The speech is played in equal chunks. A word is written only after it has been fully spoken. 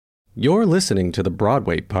You're listening to the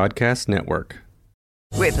Broadway Podcast Network.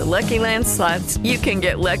 With the Lucky Land Slots, you can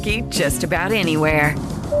get lucky just about anywhere.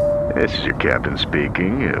 This is your captain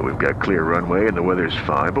speaking. We've got clear runway and the weather's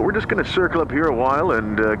fine, but we're just going to circle up here a while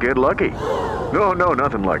and get lucky. No,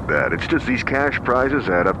 nothing like that. It's just these cash prizes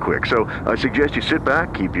add up quick. So I suggest you sit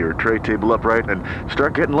back, keep your tray table upright, and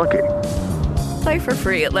start getting lucky. Play for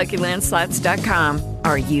free at LuckyLandSlots.com.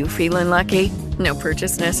 Are you feeling lucky? No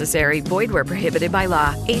purchase necessary. Void where prohibited by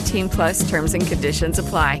law. 18 plus terms and conditions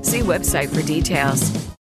apply. See website for details.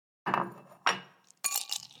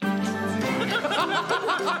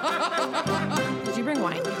 Did you bring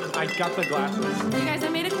wine? I got the glasses. You guys, I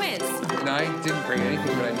made a quiz. No, I didn't bring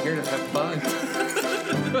anything, but I'm here to have fun.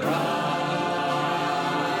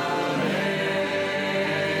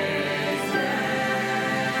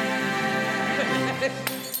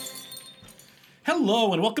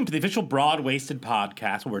 Hello, and welcome to the official Broad-Wasted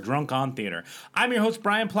podcast, where we're drunk on theater. I'm your host,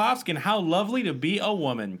 Brian Plofsky, and how lovely to be a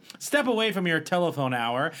woman. Step away from your telephone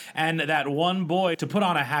hour and that one boy to put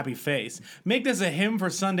on a happy face. Make this a hymn for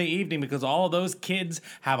Sunday evening, because all of those kids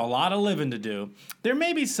have a lot of living to do. There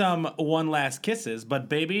may be some one last kisses, but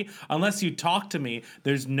baby, unless you talk to me,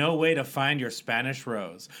 there's no way to find your Spanish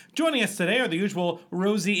rose. Joining us today are the usual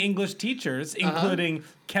rosy English teachers, including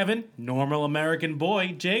Kevin, normal American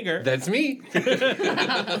boy, Jager. That's me.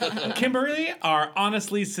 Kimberly, our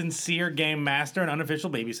honestly sincere game master and unofficial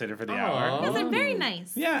babysitter for the hour. Those are very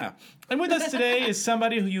nice. Yeah. And with us today is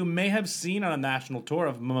somebody who you may have seen on a national tour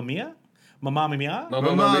of Mamma Mia. Mamma Mia?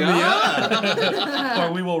 Mamma Mia.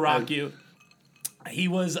 Or We Will Rock You. He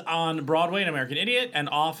was on Broadway in American Idiot and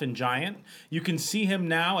Off in Giant. You can see him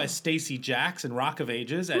now as Stacey Jacks in Rock of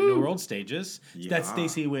Ages at New World Stages. Yeah. That's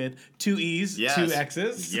Stacey with 2 E's, 2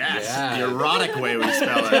 X's. Yes, Yeah. the erotic way we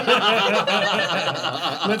spell it.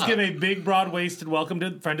 Let's give a big broad-waisted welcome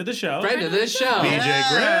to friend of the show. Friend of the show. BJ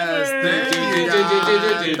Griffiths.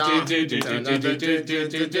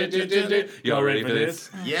 Y'all ready for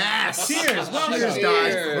this? Yes. Cheers. Welcome. Cheers,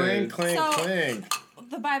 guys. Clink, clink, So- clink.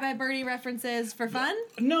 The Bye Bye Birdie references for fun?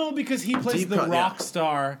 No, because he plays Deep the cut, rock yeah.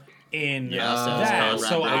 star in Yeah, that. so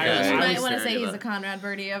So Conrad I Birdie. You was might was want to very say good. he's the Conrad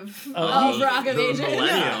Birdie of Oh, Rock of Ages.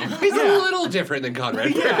 Millennium. He's Yeah. a little different than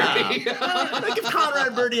Conrad Birdie. Like if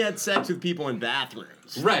Conrad Birdie had sex with people in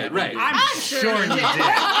bathrooms. Right. I'm sure you did.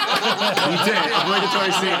 He did.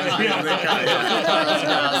 Obligatory scene. Yeah.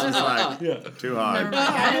 It's like, too hard.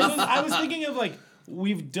 I was thinking of like,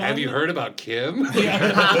 we've done. Have you heard about Kim? We've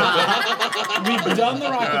done the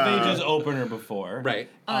Rock of Ages opener before. Right.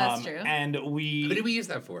 Oh, that's true. And What did we use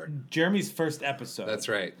that for? Jeremy's first episode. That's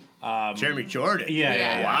right. Jeremy Jordan.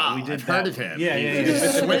 Yeah. Wow. We did I've that. heard of him. Yeah. Did he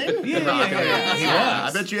swing? Yeah. He I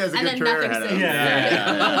was. bet you he has a And good then career nothing ahead of him. sings.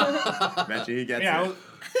 Yeah. Bet you he gets Yeah. it.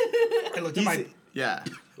 I looked at my Yeah.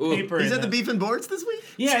 paper. He's and at the then- Beef and Boards this week?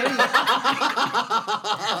 Yeah. That's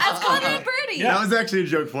Conrad Birdie. Yeah. That was actually a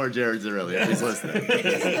joke for Jared Zerilli. If he's listening.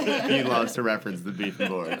 He loves to reference the Beef and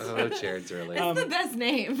Boards. Oh, Jared's early. It's the best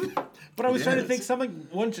name. But I was trying to Yes. think something,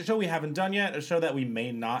 one show we haven't done yet, a show that we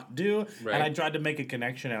may not do, Right. and I tried to make a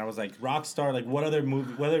connection, and I was like, Rockstar, like what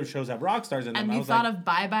other shows have rock stars in them? And I you was thought like, of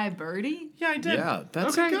Bye Bye Birdie? yeah, I did. Yeah,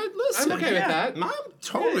 that's Okay. a good listen. I'm okay with that. I'm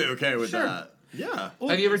totally okay with Sure. that. Yeah.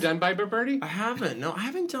 Have you ever done Bye Bye Birdie? I haven't. No, I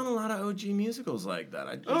haven't done a lot of OG musicals like that.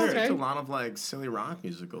 I okay. did a lot of like silly rock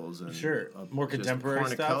musicals and Sure. More just contemporary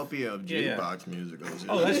stuff. cornucopia of Yeah, jukebox musicals.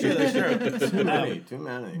 Oh, that's true. That's true. too many. Too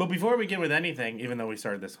many. But before we get with anything, even though we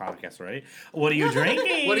started this podcast already, what are you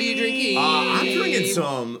drinking? What are you drinking? I'm drinking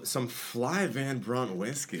some Fly Van Brunt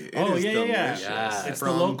whiskey. It Oh, is yeah. delicious. Yeah. It's the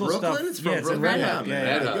From local Brooklyn? stuff. It's from Yeah, it's in Brooklyn. Red Hook. man.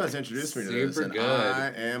 Red You Hook. guys introduced me to this, Super and good.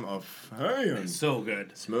 I am a fan. So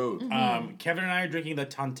good. Smooth. Kevin and I are drinking the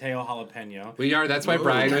Tanteo jalapeno. We are. That's why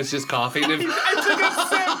Brian was just coughing. I took a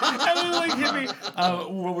sip, and it like hit me.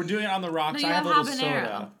 We're doing it on the rocks. No, you I have a have little habanero.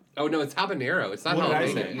 soda. Oh, no, it's habanero. It's not What did I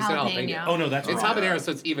jalapeno. say? You said jalapeno. Jalapeno. Oh no, that's It's wrong. habanero,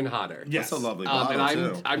 so it's even hotter. Yes. That's a lovely And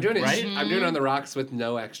bottle, too. I'm doing it. Right? I'm doing it on the rocks with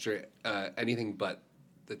no extra anything but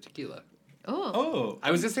the tequila. Oh. Oh. I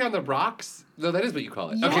was just saying on the rocks. No, that is what you call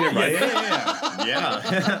it. Yeah. Okay, never mind. Yeah.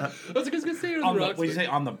 Yeah. I was gonna say on On the the, rocks. what did you say?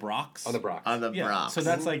 On the Brox? On the rocks. On the Yeah. Brock. So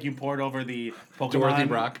that's like you poured over the Pokemon. Dorothy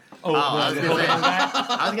Brock. Oh, I was the gonna say- Pokemon guy?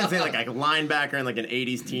 I was gonna say like a linebacker in like an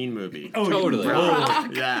 '80s teen movie. Oh, Totally. Oh,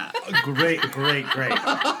 Yeah, great.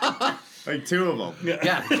 like two of them.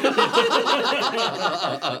 Yeah.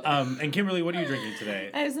 And Kimberly, what are you drinking today?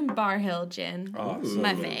 I have some Bar Hill gin. Oh,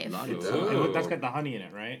 My fave. And that's got the honey in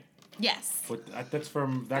it, right? Yes. That's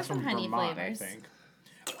from some honey Vermont, flavors. I think.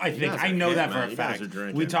 I think. guys I are know hit, that for man. a You guys fact. are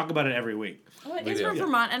drinking. We talk about it every week. Oh, it We is do. from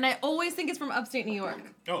Vermont, and I always think it's from upstate New York.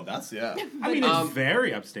 Oh, That's, yeah. I mean, it's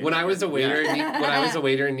very upstate. When I was a waiter, when I was a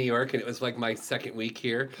waiter in New York, and it was like my second week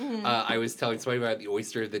here, I was telling somebody about the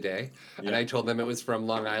oyster of the day, and I told them it was from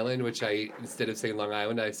Long Island, which instead of saying Long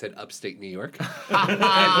Island, I said upstate New York.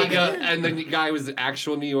 and then the guy was an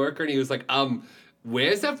actual New Yorker, and he was like,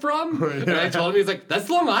 where's that from? And I told him, he was like, that's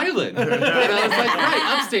Long Island. And I was like,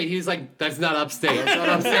 right, upstate. He was like, that's not upstate. That's not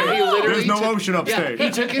upstate. He literally There's no ocean upstate. Yeah,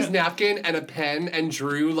 he took his napkin and a pen and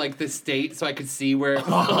drew like the state so I could see where.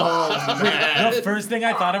 The first thing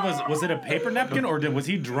I thought of was it a paper napkin or was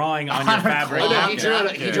he drawing on your fabric? Oh, no, he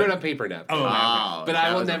napkin. drew on a paper napkin. Oh, Wow, But I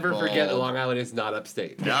that will was a never forget that bold- Long Island is not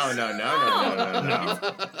upstate. No.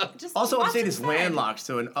 Just Also, watch upstate the is sign. landlocked,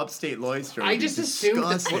 so an upstate oyster. I would be just assumed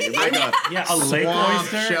that- disgusting. I'm- Like Yeah, a lake swamp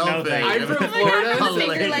oyster? No, shellfish. thank I'm you. from A Florida. Finger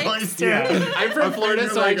lake lakes. oyster. Yeah. I'm from Florida,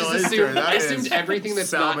 so I Finger just lake oyster, assumed that I assumed is everything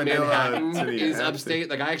that's not salmonella Manhattan to the is empty. upstate.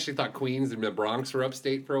 Like I actually thought Queens and the Bronx were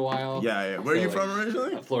upstate for a while. Yeah. Where are So, you like, from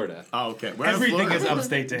originally? Florida. Oh, okay. Where in Everything Florida? is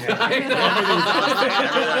upstate to him.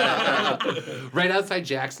 Right outside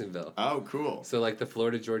Jacksonville. Oh, cool. So like the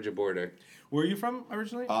Florida-Georgia border. Where are you from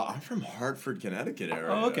originally? I'm from Hartford, Connecticut area.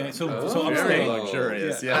 Oh, okay. So Oh. Very upstate.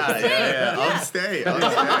 luxurious. Yeah. Upstate.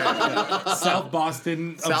 South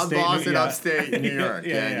Boston, South upstate. Boston, yeah. upstate New York.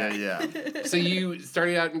 Yeah. Yeah. So you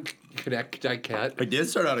started out in Connecticut. I did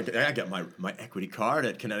start out. I got my equity card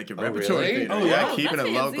at Connecticut Oh, Repertory really? Theater. Oh, yeah, wow. keeping That's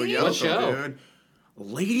it local, fancy. yokel, What show? dude.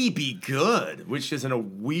 Lady Be Good, which is in a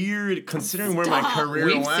weird, considering where my career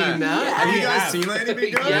We've went. seen that. Have you We guys have. seen Lady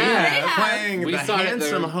Be Good? Yeah. Playing We the saw it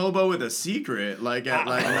handsome there. hobo with a secret, like at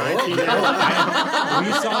 19 years old.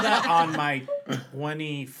 We saw that on my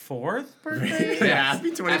 24th birthday. Yeah,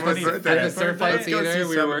 happy 21st At the birthday. Surflight Let's go Theater, see we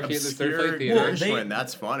were some working at the obscure Surflight Theater. Well, they- Gershwin,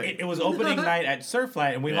 that's funny. It was opening night at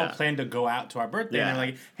Surflight, and we all Yeah. planned to go out to our birthday. Yeah. And they're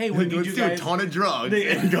like, "Hey, when did Let's you do guys?" a ton of drugs They-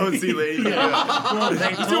 and go see Lady Be Good. Well, they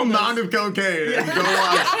Let's do a told us- mound of cocaine and go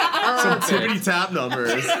watch some tippity tap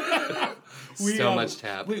numbers. So much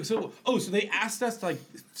tap. So they asked us to like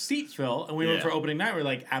seat fill, and we went Yeah. for opening night. We were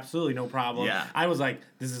like, absolutely no problem. Yeah. I was like,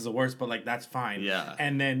 this is the worst, but like that's fine. Yeah.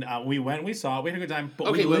 And then we went, we saw it, we had a good time, but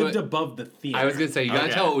Okay, we wait, lived wait. above the theater. I was gonna say you gotta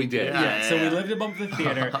Okay. tell what we did. Yeah. So we lived above the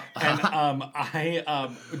theater, and I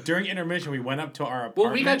during intermission we went up to our apartment.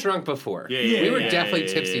 Well, we got drunk before. Yeah, we were yeah, definitely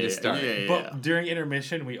yeah, tipsy yeah, to start. yeah. But during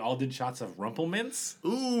intermission, we all did shots of Rumpelmints.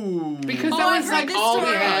 Ooh. Because Oh, that I've was heard like this all we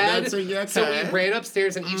story. had. That's a- So okay. we ran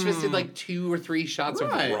upstairs and each of us did like 2 or 3 shots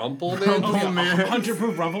Right. of Rumpelman. Rumpelman. 100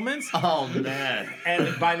 proof Rumpelmints. Oh man.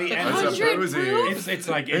 And by the end, That's a 100 boozy. proof? it's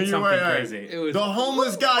like And it's you something were- crazy. It was The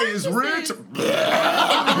homeless guy is rich.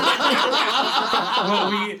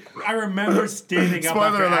 I remember standing up. Spoiler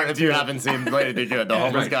after alert! Act If you 2. haven't seen Lady Be Good, the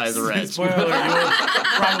homeless guy is rich. Spoiler alert, you'll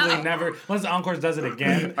probably never, unless Encores does it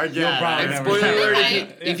again, Again. you'll probably And never. spoiler see it. alert,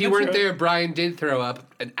 Right. if you that's weren't right. there, Brian did throw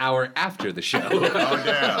up an hour after the show. Oh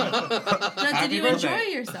damn! Now, did you birthday.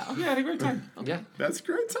 enjoy yourself? Yeah, I had a great time. Yeah. That's a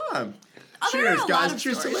great time. Oh, there are Cheers, a lot guys! of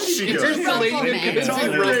Cheers to stories. Lady Be Cheers Good. to Lady Rumpelman. Good. It's To all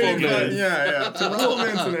great, but Rumpelman. yeah. To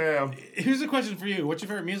Rumpelman's in there. Here's a question for you. What's your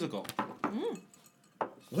favorite musical?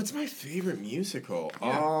 What's my favorite musical? You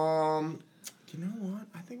know what?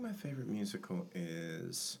 I think my favorite musical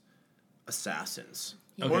is Assassins,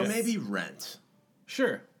 or Okay. maybe Rent,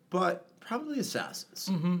 Sure. but probably Assassins.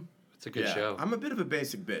 It's a good Yeah, show. I'm a bit of a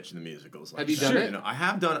basic bitch in the musicals. Like Have you that. done it? You know, I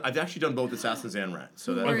have done. I've actually done both Assassins and Rent.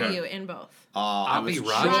 So that Were Okay. you in both? I I'll was be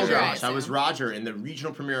Roger. I was Roger in the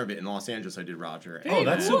regional premiere of it in Los Angeles. I did Roger. Oh,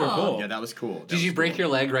 that's super cool. Yeah, that was cool. That Did you was break cool. your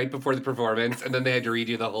leg right before the performance, and then they had to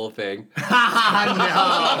redo the whole thing? No, but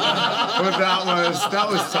that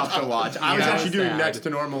was tough to watch. I was Yeah, actually doing sad. Next to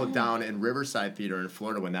Normal down in Riverside Theater in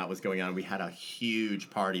Florida when that was going on. We had a huge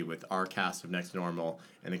party with our cast of Next to Normal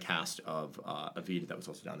and the cast of Evita that was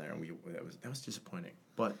also down there, and that was disappointing.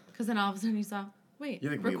 But Because then all of a sudden you saw, wait,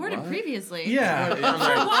 You're like, wait, recorded what? previously. Yeah. I'm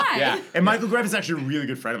like, Why? yeah, and Michael Greff is actually a really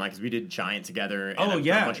good friend of mine because we did Giant together. And Oh, a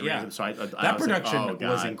yeah, bunch of yeah. reasons. So I That was like, production oh, was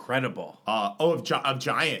God. incredible. Of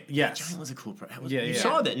Giant. Yes. Giant was a cool. Yeah, You yeah.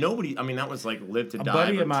 saw that nobody. I mean, that was like Live to A Die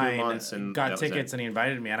buddy for of 2 mine months and got that was it. tickets and he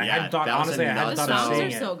invited me, and I Yeah, hadn't thought, that was honestly, I hadn't nuts. The thought of songs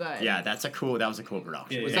seeing are it. so good. Yeah, that was a cool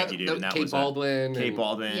production. Yeah, Was yeah. that dude, the and that Kate was Baldwin? Kate and-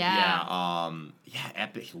 Baldwin. Yeah. Yeah,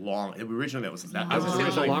 epic, long. Originally, that was that. I was gonna say it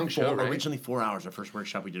was a long show, right? Originally 4 hours. Our first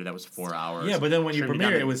workshop we did that was 4 hours. Yeah, but then when you trim me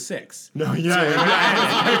down premiered, to- it was 6. No,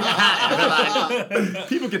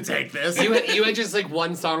 people can take this. You had just like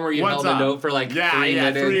one song where you One held song. a note for like 3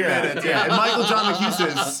 minutes. 3 minutes. Yeah, and Michael John McHugh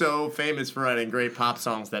is so famous for writing great pop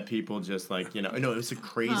songs that people just like, no, it was a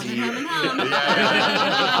crazy.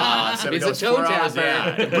 It's a toe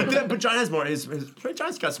tapper. But John has more.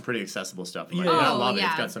 John's got some pretty accessible stuff. Like, Yeah. I Oh, love it. yeah.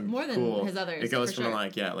 It's got some More than cool. his others, It goes for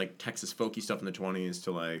from sure. like Texas folky stuff in the 20s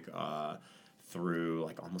to like through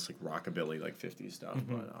like almost like rockabilly like 50s stuff.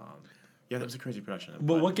 But yeah, that was a crazy production.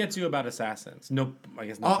 But what gets you about Assassins? No, I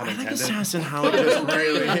guess no Oh, pun I think intended. Assassin how it just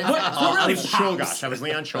really. I was pops? Cholgosh. I was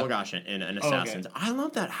Leon Cholgosh in Assassins. okay. I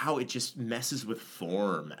love that how it just messes with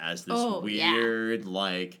form as this Oh, yeah. weird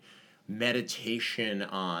like meditation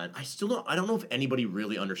on. I don't know if anybody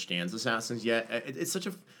really understands Assassins yet. It's such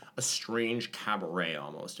a strange cabaret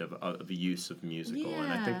almost of a use of musical,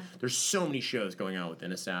 and I think Yeah. there's so many shows going on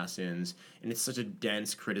within Assassins, and it's such a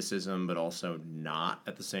dense criticism, but also not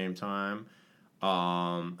at the same time.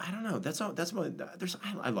 I don't know. That's what there's.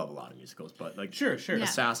 I love a lot of musicals, but like Sure. Yeah.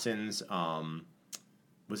 Assassins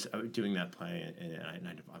was doing that play, and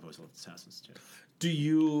I've always loved Assassins too. Do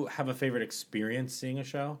you have a favorite experience seeing a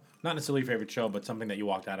show? Not necessarily a favorite show, but something that you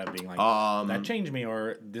walked out of being like, that changed me,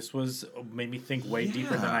 or this made me think way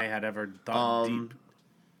deeper than I had ever thought deep.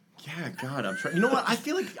 Yeah, God, I'm trying. You know what? I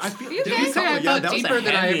feel. You Did guys you say I Yeah, thought that was a deeper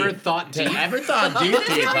than I heavy- ever thought deep? Ever thought deep? Does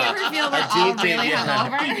it ever feel that all really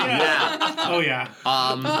hungover? Yeah. Oh yeah.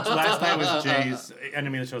 So last night was Jay's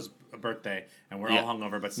enemy of the show's birthday, and we're Yeah. all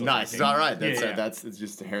hungover, but still Nice. It's drinking. all right. That's yeah. it's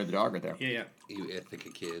just the hair of the dog right there. Yeah. You Ithaca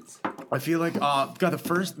kids. I feel like God,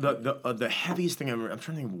 the heaviest thing I'm trying to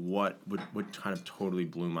think of what would kind of totally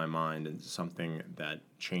blew my mind and something that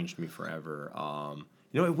changed me forever.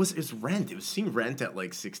 It's Rent. It was seeing Rent at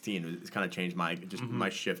like 16. It's kind of changed my my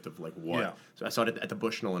shift of like what. Yeah. So I saw it at the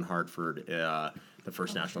Bushnell in Hartford, the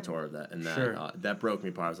first national tour of that, and that Sure. that broke me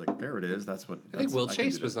apart. I was like, there it is. That's what. I think Will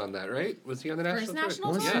Chase was on that, right? Was he on the national First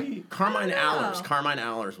tour? national Was tour? he? Carmine I don't know. Allers. Carmine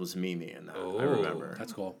Allers was Mimi in that. I Oh. remember.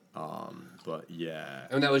 That's cool. But yeah.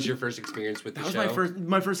 And that was your first experience with the That was show?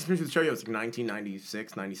 my first experience with the show. It was like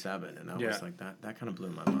 1996, 97, and I Yeah. was like that kind of blew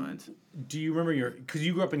my mind. Do you remember because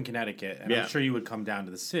you grew up in Connecticut, and Yeah. I'm sure you would come down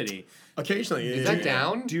to the city. Occasionally, Is that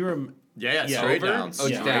down? Do you remember? Yeah, Yeah. straight Over? down. Oh, it's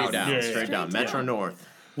Straight down. down. Yeah, Straight yeah. down. Metro North.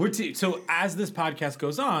 So as this podcast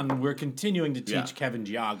goes on, we're continuing to teach Yeah. Kevin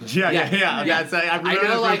geography. Yeah. That's I I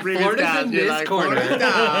know, like, Florida's in this corner.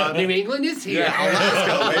 down. New England is here.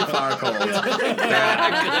 Alaska, way far cold.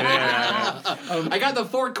 I got the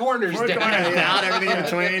four corners We're down. going down, everything in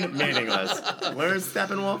between, meaningless. Where's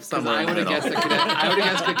Steppenwolf? Somewhere I in the would have middle.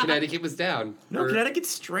 guessed that Connecticut was down. No, Or- Connecticut's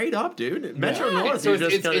straight up, dude. Metro North. So you it's,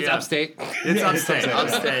 just it's, go- it's yeah. upstate. It's upstate.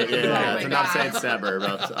 Upstate. Yeah, it's my an God. upstate suburb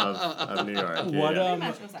of New York. What yeah.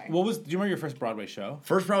 much, I'm sorry. What was? Do you remember your first Broadway show?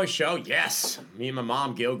 First Broadway show, yes. Me and my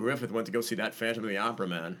mom, Gail Griffith, went to go see that Phantom of the Opera,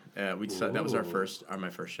 man. That was my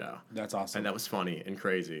first show. That's awesome. And that was funny and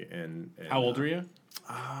crazy. And How old were you?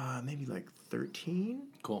 Maybe like 13.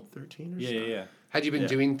 Cool. 13 or Yeah, so. yeah, yeah. Had you been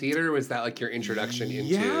doing theater, or was that like your introduction into...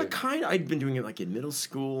 Yeah, kind of. I'd been doing it like in middle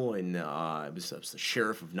school, and I was the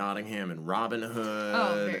sheriff of Nottingham and Robin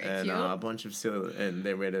Hood, very and cute. a bunch of silly. And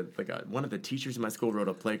they made one of the teachers in my school wrote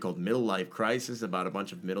a play called Middle Life Crisis about a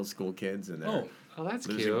bunch of middle school kids and they're Oh, that's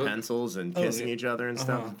losing cute. pencils and kissing yeah. each other and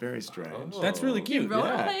stuff. It's very strange. That's really cute. wrote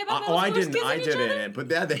yeah. a play about I middle schoolers didn't. I kissing each other? didn't. But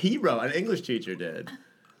the hero, an English teacher, did.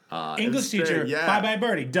 English teacher. Yeah. Bye bye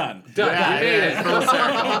birdie. Done. Done. Yeah, You made yeah, it. full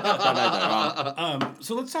circle.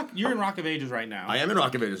 So let's talk. You're in Rock of Ages right now. I am in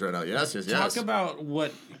Rock of Ages right now. Yes. Talk about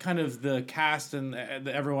what kind of the cast and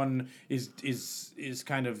everyone is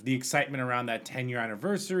kind of the excitement around that 10-year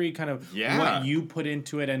anniversary. Kind of Yeah. what you put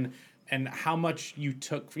into it and how much you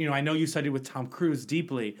took. I know you studied with Tom Cruise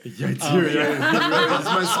deeply. Yeah, I do. That's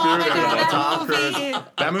my spirit. God, Tom that Cruise. movie.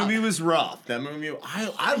 That movie was rough. That movie,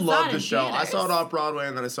 I it loved the in show. I saw it theaters. off Broadway,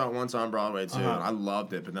 and then I saw it once on Broadway too. And I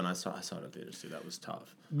loved it, but then I saw it in theaters too. That was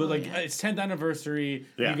tough. But it's 10th anniversary.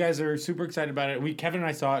 Yeah. You guys are super excited about it. Kevin and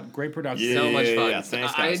I saw it. Great production. So much fun. Yeah,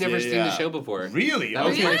 thanks, I had guys. never Yeah, seen yeah. the show before. Really? That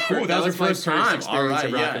was Okay, my cool. fir- That was was your my first first time. All experience right,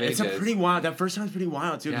 of Rock yeah. of It's a Ages. pretty wild. That first time's pretty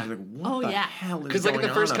wild too. Yeah. Because like, what Oh, the yeah. hell is Because like in the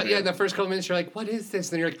going first, on up yeah, here? the first couple minutes, you're like, "What is this?"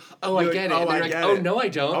 And then you're like, "Oh, You're I get it." like, And "Oh, then you're I like, get "Oh it." no, I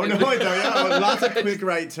don't." Oh And no, then- I don't. Yeah, lots of quick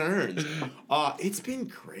right turns. It's been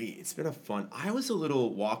great. It's been a fun. I was a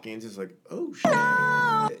little walking into just like, oh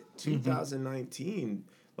shit, 2019,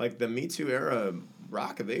 like the Me Too era,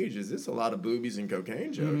 Rock of Ages. It's a lot of boobies and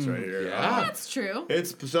cocaine jokes right here. Yeah. That's true.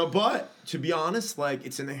 It's so, but to be honest, like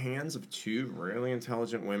it's in the hands of two really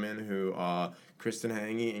intelligent women who, Kristen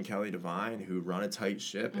Hange and Kelly Devine, who run a tight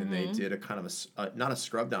ship, and they did a kind of not a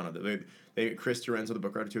scrub down of it. Chris Dorenzo, the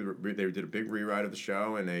book writer, too. They did a big rewrite of the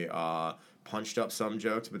show, and they punched up some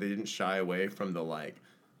jokes, but they didn't shy away from the like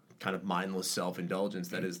kind of mindless self-indulgence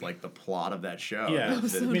that is like the plot of that show. Yeah.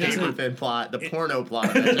 The paper-thin plot, the porno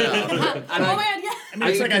plot of that show. Oh man, yeah. I mean,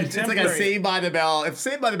 It's like a Saved by the Bell. If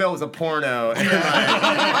Saved by the Bell was a porno, and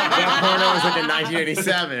that porno was like in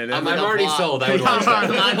 1987. I'm already sold. I would watch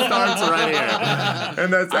Mine that. starts right here.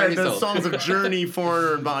 And that's Already the sold. songs of Journey,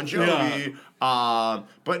 Foreigner, and Bon Jovi.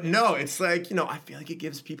 But no, it's like, I feel like it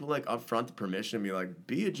gives people like upfront the permission to be like,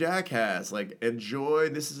 be a jackass, like enjoy.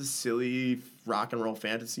 This is a silly rock and roll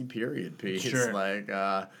fantasy period piece. Sure. Like,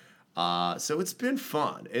 so it's been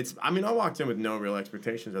fun. I walked in with no real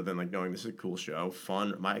expectations other than like knowing this is a cool show,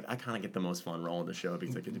 fun. I kind of get the most fun role in the show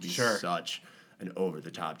because I get to be such an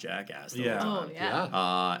over-the-top jackass. The whole time. Oh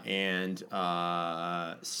yeah.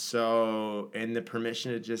 And the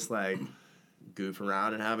permission to just like goof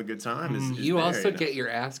around and have a good time is You there, also get your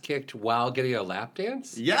ass kicked while getting a lap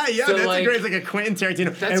dance? Yeah, So, that's like- a great. It's like a Quentin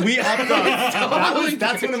Tarantino, That's and we what- upped up.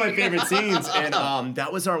 That's one of my favorite scenes, and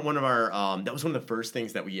that was one of the first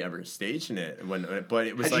things that we ever staged in it. But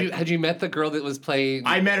it was Had you met the girl that was playing?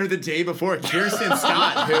 I met her the day before, Kirsten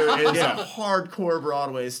Scott, who is a hardcore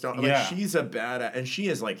Broadway star. Like, she's a badass, and she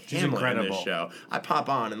is like Hamlet in incredible. this show. I pop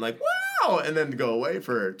on and like, wow, and then go away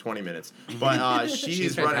for 20 minutes. But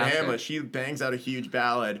she's running fantastic. Hamlet. She bangs out a huge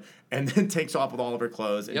ballad and then takes off with all of her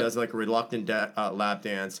clothes and does like a reluctant lap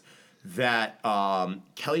dance. That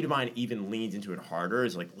Kelly Devine even leans into it harder.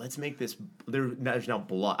 Is like, let's make this. There's now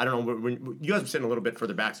blood. I don't know. When you guys were sitting a little bit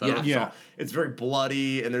further back, so I don't know if you saw. It's very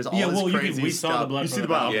bloody, and there's all this crazy we stuff. saw the blood. You from see the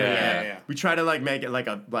the back. blood? Yeah. We try to like make it like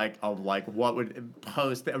what would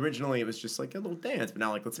post. Originally, it was just like a little dance, but now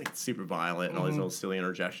like let's make it super violent and all these little silly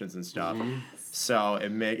interjections and stuff. So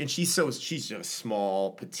and she's just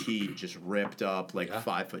small, petite, just ripped up, like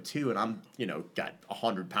 5'2", and I'm got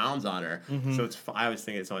 100 pounds on her. So I always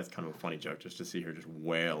think it's always kind of a funny joke just to see her just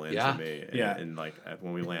wail into me. And like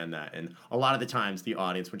when we land that, and a lot of the times the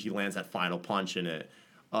audience when she lands that final punch in it.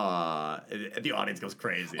 The audience goes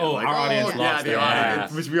crazy. Oh, like, our audience lost the their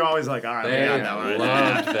audience, ass. which we always like. All right, They we got that one.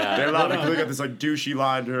 loved that. They love it. We got this like douchey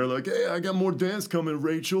line to her, like, "Hey, I got more dance coming,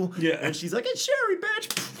 Rachel." Yeah. and she's like, "It's Sherry,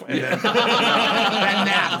 bitch." And then,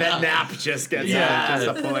 that nap just gets just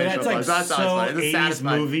a palatial That's like punch. That's so satisfying. It's 80s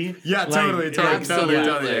satisfying. movie. Yeah, Like, totally.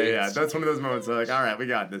 absolutely. Yeah, that's one of those moments. Like, all right, we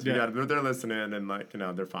got this. We Yeah. got it. They're listening and like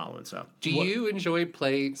they're following. So Do you enjoy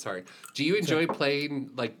playing? Sorry. Do you enjoy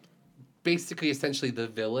playing like basically essentially the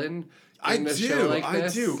villain? In a show like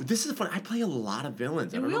this? I do. This is fun. I play a lot of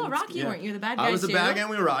villains. I And don't we know all what's- rock you, weren't you? The bad guy I was a too? bad guy in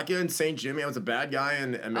We Were Rock You in St. Jimmy. I was a bad guy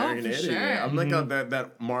in American for Idiot. sure. I'm like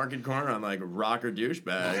that market corner on like rocker douchebag.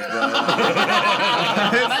 But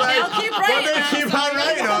they'll keep But writing they us, keep on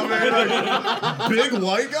writing on me. Like, big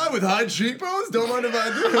white guy with high cheekbones? Don't mind if I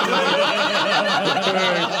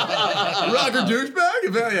do. Rocker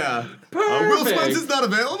douchebag? Yeah. Will Perfect. Smith is not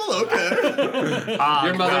available? Okay.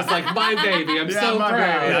 Your mother's like, my baby. I'm so my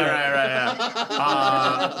proud. baby. Yeah,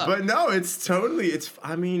 right. But no, it's totally.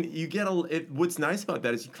 I mean, you get what's nice about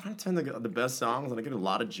that is you kind of turn the best songs, and I get a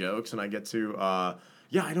lot of jokes, and I get to.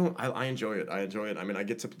 I enjoy it. I mean, I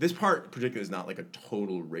get to. This part particularly is not like a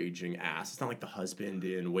total raging ass. It's not like the husband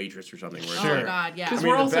in Waitress or something. Where Oh my god, yeah. Because I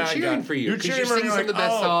mean, we're the also bad cheering guy. for you. You're 'cause cheering you're for me. singing some Like, of the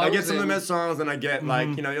best songs. I get some of the and- best songs, and I get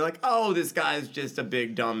like, you're like, oh, this guy's just a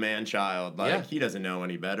big dumb man child. Like Yeah. he doesn't know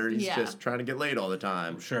any better. He's Yeah. just trying to get laid all the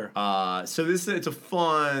time. Sure. So it's a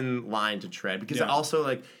fun line to tread because I also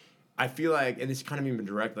like. I feel like, and it's kind of even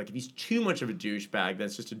direct, like if he's too much of a douchebag,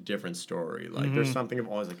 that's just a different story. Like there's something of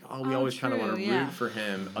always like, we always kind of want to true, yeah. root for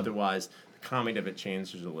him. Otherwise, the comedy of it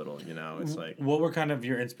changes a little. It's like. What were kind of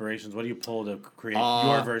your inspirations? What do you pull to create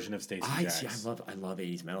your version of Stacey Jacks? I love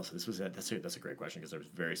 80s metal. So that's a great question because there's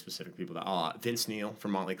very specific people that Vince Neil from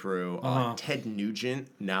Motley Crue, Ted Nugent.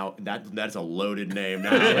 Now that is a loaded name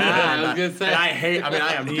now. Yeah, I was gonna say. And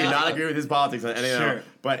I do not agree with his politics on any of Sure. that.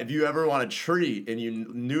 But if you ever want a treat and you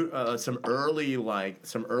knew some early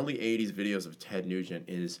 80s videos of Ted Nugent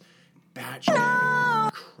is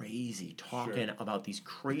batshit crazy, talking about these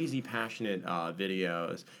crazy passionate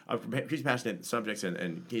videos, crazy passionate subjects,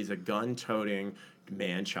 and he's a gun-toting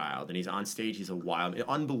man-child, and he's on stage. He's a wild,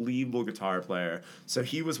 unbelievable guitar player. So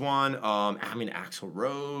he was one. Axl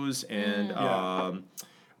Rose, and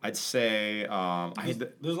I'd say There's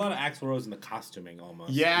a lot of Axl Rose in the costuming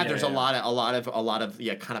almost. there's a lot of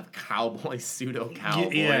kind of cowboy pseudo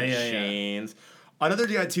cowboy chains. Another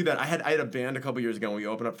guy too that I had a band a couple years ago, and we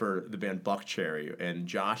opened up for the band Buck Cherry, and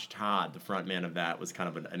Josh Todd, the front man of that, was kind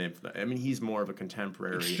of an influence. I mean, he's more of a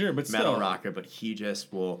contemporary but metal still. rocker, but he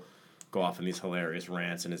just will go off in these hilarious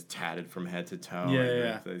rants and is tatted from head to toe.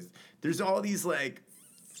 Yeah. There's all these like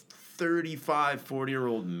 35,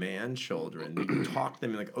 40-year-old man children. You talk to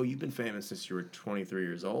them like, oh, you've been famous since you were 23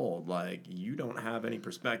 years old. Like, you don't have any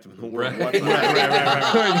perspective in the world whatsoever.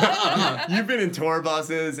 Right. You've been in tour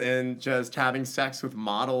buses and just having sex with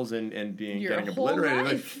models and getting obliterated.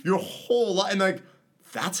 Like, your whole life. And, like,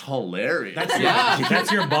 that's hilarious.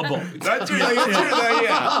 That's your bubble. That's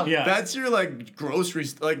your like grocery.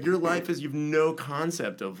 Like your life is you've no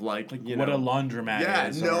concept of like you what know a laundromat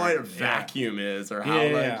is. no idea what a vacuum is or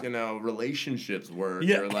how relationships work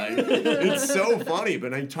or like it's so funny.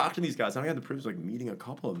 But I talk to these guys. I had the privilege of like meeting a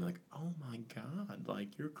couple of them. Like, oh my god,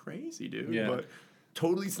 like you're crazy, dude. Yeah. But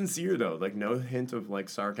totally sincere though. Like no hint of like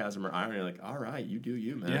sarcasm or irony. Like, all right, you do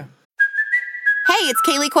you, man. Yeah. Hey, it's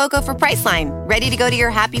Kaylee Cuoco for Priceline. Ready to go to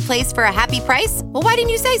your happy place for a happy price? Well, why didn't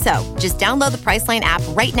you say so? Just download the Priceline app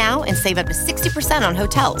right now and save up to 60% on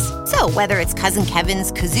hotels. So whether it's Cousin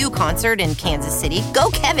Kevin's Kazoo Concert in Kansas City,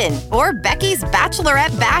 go Kevin, or Becky's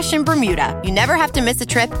Bachelorette Bash in Bermuda, you never have to miss a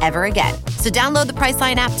trip ever again. So download the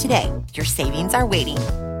Priceline app today. Your savings are waiting.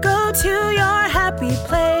 Go to your happy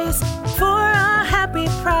place for a happy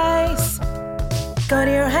price. Go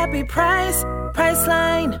to your happy price,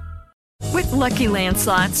 Priceline. With Lucky Land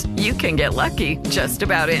Slots, you can get lucky just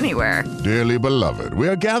about anywhere. Dearly beloved, we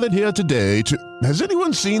are gathered here today to... Has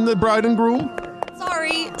anyone seen the bride and groom?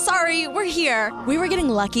 Sorry, we're here. We were getting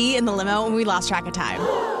lucky in the limo and we lost track of time.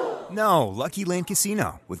 No, Lucky Land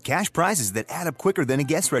Casino, with cash prizes that add up quicker than a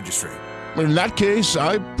guest registry. In that case,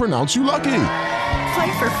 I pronounce you lucky.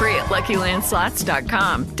 Play for free at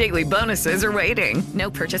LuckyLandSlots.com. Daily bonuses are waiting. No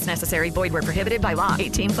purchase necessary. Void where prohibited by law.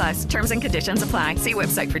 18+. Terms and conditions apply. See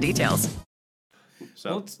website for details.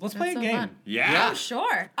 So let's play a game. Fun. Yeah. Oh,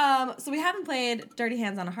 sure. So we haven't played Dirty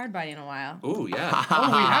Hands on a Hard Body in a while. Ooh, yeah. Oh,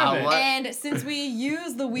 we have it. And since we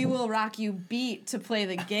use the We Will Rock You beat to play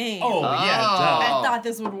the game, yeah, I thought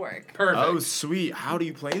this would work. Perfect. Oh, sweet. How do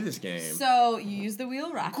you play this game? So you use the We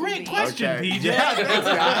Will Rock You Great beat. question, Okay. PJ. Yeah, thanks,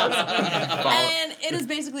 guys. And it is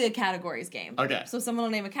basically a categories game. Okay. So someone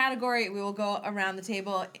will name a category. We will go around the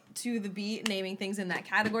table to the beat, naming things in that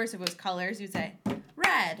category. So if it was colors, you'd say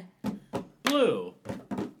red, Blue.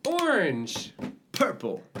 Orange.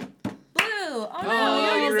 Purple. blue. Oh no, Oh, you you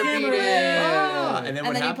almost repeated remembered. And then And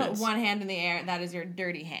what then happens? you put one hand in the air. That is your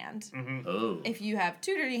dirty hand. Oh. If you have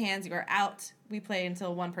two dirty hands, you are out. We play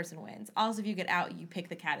until one person wins. Also, if you get out, you pick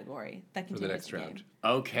the category that For continues the next the game. round.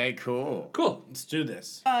 Okay, cool. Cool. Let's do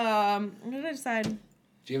this. What did I decide?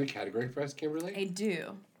 Do you have a category for us, Kimberly? I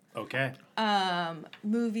do. Okay.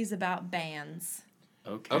 Movies about bands.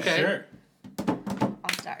 Okay. Sure. I'll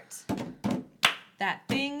start. That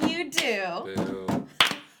thing you do. Boo.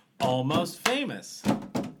 Almost Famous.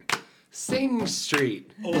 Sing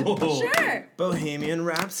Street. Oh, Sure. Bohemian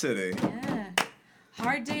Rhapsody. Yeah.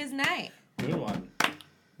 Hard Day's Night. good one.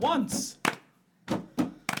 Once.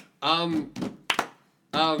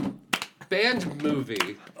 Band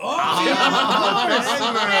movie. Oh,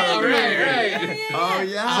 Right. Oh,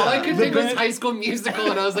 yeah. All I could think was High School Musical,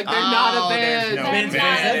 and I was like, they're not a there's band. no Band's not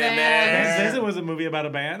a Visit. band. Band's Visit was a movie about a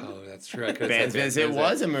band. Oh, that's true. I could've Band's said Visit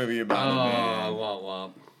was a movie about a band. Oh, womp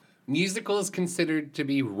womp. Musicals considered to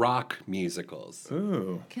be rock musicals.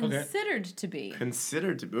 Ooh. Considered to be.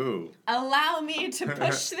 Considered to boo. Allow me to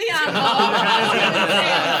push the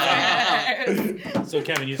envelope. So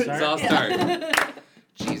Kevin, you start. So I'll start.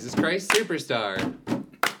 Jesus Christ Superstar.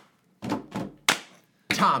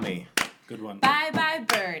 Tommy. Good one. Bye Bye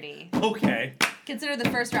Birdie. Okay. Consider the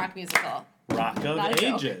first rock musical. Rock of Not a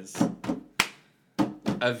joke. Ages.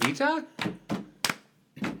 Evita?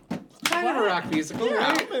 Kind of a rock musical,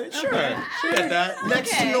 right? Sure. Get that.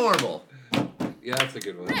 Next Okay. normal. Yeah, that's a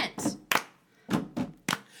good one. Rent.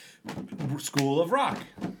 School of Rock.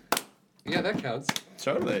 Yeah, that counts.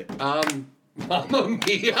 Totally. Mamma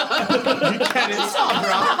Mia.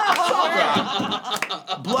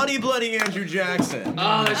 Bloody, bloody Andrew Jackson.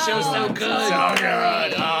 Oh, that show's so good. So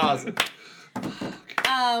good. Awesome.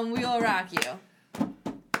 We Will Rock You.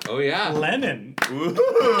 Oh, yeah. Lennon. Ooh.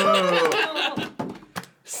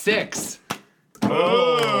 6. Ooh.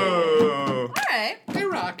 All right. They're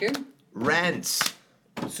rocking. Rent.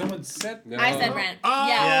 Someone said. No. I said Rent. Oh,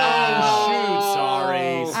 Yeah. shoot. Sorry.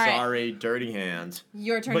 All right. Sorry. Dirty hands.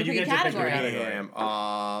 Your turn But to you pick a get to pick your category.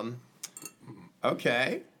 category.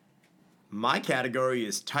 Okay. My category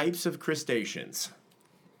is types of crustaceans.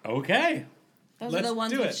 Okay. Those Let's are the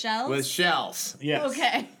ones do with it. shells? With shells. Yes.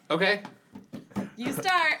 Okay. Okay. You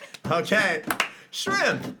start. Okay.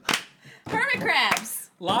 Shrimp. Hermit crabs.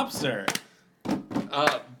 Lobster.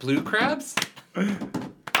 Blue crabs?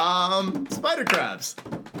 Spider crabs.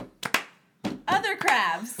 Other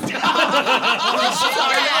crabs. Sorry,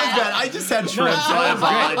 that was bad. I just had shrimp. No, So I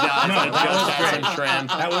apologize. No, I that was just had great. some shrimp.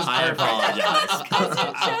 That was I perfect. apologize.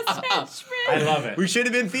 Just had shrimp. I love it. We should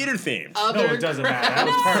have been theater themed. No, it doesn't matter. That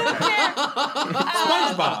was perfect.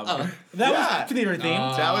 SpongeBob. That was theater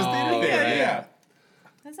themed. That was theater themed. Yeah.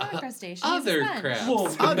 That's not a crustacean. Other it's a sponge. crabs. Well,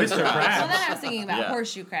 Mr. Well, Krabs. then I was thinking about Yeah.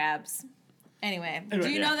 horseshoe crabs. Anyway, do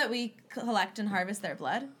you know that we collect and harvest their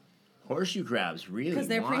blood? Horseshoe crabs, really? Because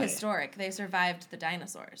they're Why? prehistoric. They survived the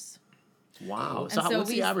dinosaurs. Wow. And So, so what's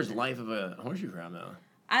the we- average life of a horseshoe crab, though?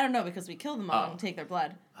 I don't know because we kill them all and take their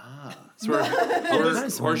blood. So we're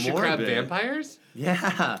that's horseshoe crab morbid. vampires?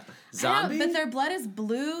 Yeah. Zombie? But their blood is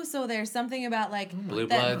blue, so there's something about like Blue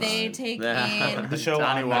that bloods. they take in. The show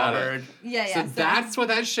Donnie on Wahlberg. Yeah, So that's what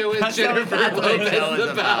that show is That's Jennifer what that show Lopez is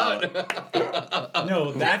is about.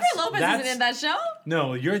 No, Jennifer Lopez that's isn't in that show.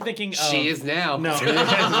 No, you're thinking of She is now. No, so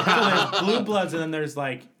there's blue bloods and then there's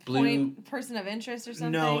like Point person of interest or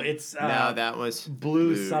something. no, it's No, that was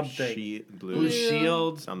blue something. Blue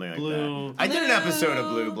Shield, something like blue. that. I did an episode of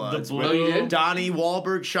Blue Bloods. The with blue- Oh, you did? Donnie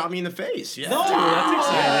Wahlberg shot me in the face. Yeah. No, that's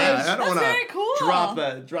exciting. Yeah, I don't want very cool.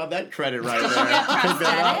 to drop that credit right there.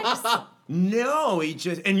 Prosthetics? No, he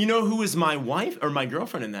just and you know who was my wife or my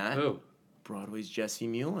girlfriend in that? Who? Broadway's Jessie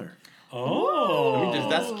Mueller. Oh,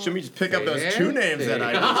 Should we just pick up those two names that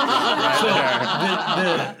I just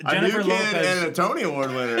the Jennifer a new kid Lopez. and a Tony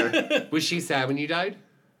Award winner. Was she sad when you died?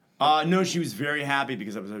 No, she was very happy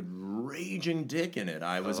because I was a raging dick in it.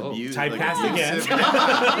 I was abused. Typecast again.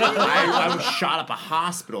 I was shot up a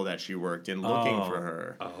hospital that she worked in looking Oh. for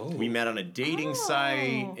her. We met on a dating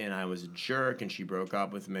site, and I was a jerk, and she broke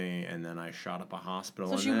up with me, and then I shot up a hospital.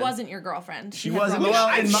 So and she then- wasn't your girlfriend. She had wasn't. broken Well,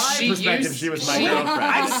 up. in my She perspective, used- she was my she- girlfriend.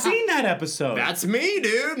 I've seen that episode. That's me,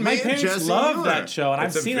 dude. My Me and parents Jessie love Mueller. that show, and I've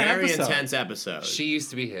It's seen a that very episode. intense episode. She used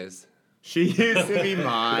to be his. She used to be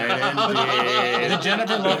mine. The Indeed.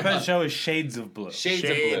 Jennifer Lopez show is Shades of Blue. Shades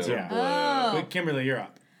Shades of of blue. Yeah. Oh. Wait, Kimberly, you're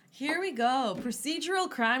up. Here we go. Procedural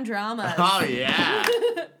crime dramas. Oh yeah.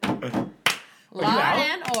 Law out?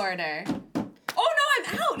 and Order. Oh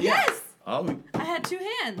no, I'm out. Yes. Oh, I had two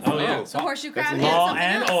hands. Oh yeah. So horseshoe crab and Law something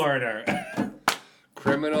and else. Order.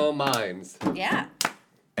 Criminal Minds. Yeah.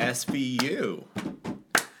 SVU.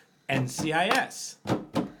 NCIS.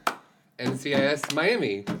 NCIS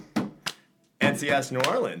Miami. NCS New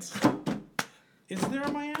Orleans. Is there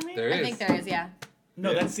a Miami? There I is. think there is. Yeah.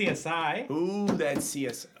 No, that's CSI. Ooh, that's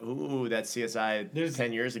CSI. There's-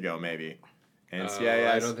 10 years ago, maybe. NCIS.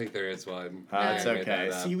 I don't think there is one. It's I made okay.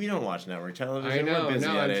 that up. See, we don't watch network television. I know, We're busy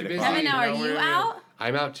no, at I'm 8 too busy. o'clock. Kevin, now are you out?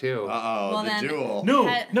 I'm out too. Uh-oh, Well, the then- duel. No,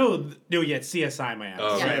 Head- no, yeah, it's CSI Miami.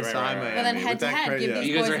 Oh, Yeah. right, CSI right, right. Miami. Well, then with head to that head, credit, give yeah. these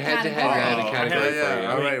You guys boys are a head to head. category. I had a Oh, category okay, for you.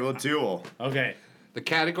 yeah. All right, we'll duel. Okay. The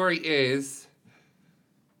category is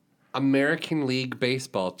American League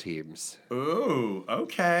baseball teams. Ooh,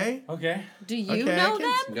 okay. Okay. Do you Okay, know I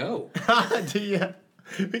them? can- No. Do you?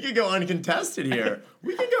 We could go uncontested here.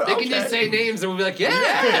 We can go. They okay. can just say names and we'll be like,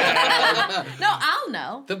 yeah! No, I'll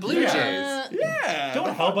know. The Blue Jays. Yeah.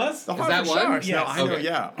 Don't help us. The Is Harvard that one? Sharks. Yes. No, I know. Okay.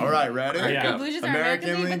 Yeah. All right, ready? All right, Yeah. go. Blue Jays are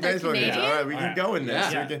American League but they're baseball team. Canadian? All right, we can Alright. go in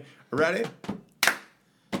this. Yeah. We can, ready?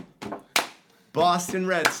 Boston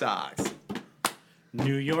Red Sox,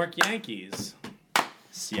 New York Yankees.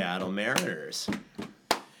 Seattle Mariners,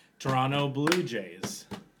 Toronto Blue Jays.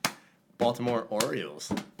 Baltimore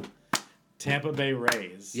Orioles, Tampa Bay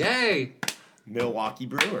Rays. Yay! Milwaukee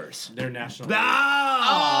Brewers. They're national. That's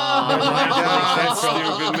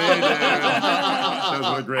stupid me, dude. Shows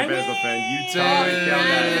what a great baseball fan. Utah.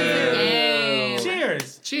 Game.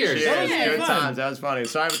 Cheers. Cheers. Cheers. Yeah. Good Fun. times. That was funny.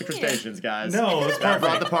 Sorry with the crustaceans, guys. No, it's That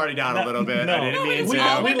brought perfect. the party down a little bit. No. I didn't mean We, to.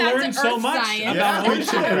 all we went back to learned so earth much science. about we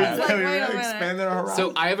horseshoe did. crabs. Like, We wait a really minute. expanded our horizon.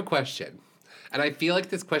 So I have a question. And I feel like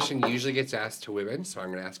this question usually gets asked to women, so I'm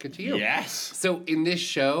going to ask it to you. Yes. So in this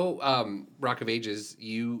show, Rock of Ages,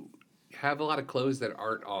 you have a lot of clothes that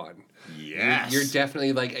aren't on. Yes. You're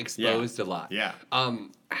definitely like exposed a lot. Yeah.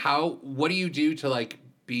 What do you do to like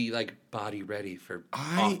be like body ready for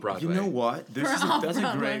off Broadway? You know what? That's a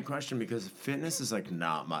off-Broadway. great question because fitness is like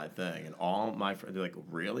not my thing, and all my friends are like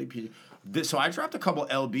really. So I dropped a couple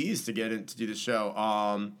lbs to get in to do the show.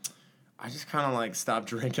 I just kind of like stopped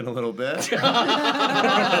drinking a little bit.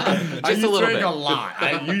 I a used to little drink bit. a lot.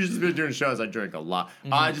 I usually been doing shows. I drink a lot.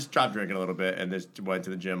 I just stopped drinking a little bit and just went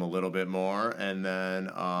to the gym a little bit more, and then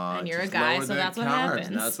And you're a just guy, lowered so the that's what carbs, happens.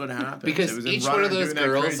 And that's what happens. Because It was in each one running, of those doing that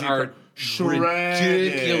girls crazy are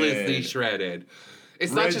shredded. ridiculously shredded.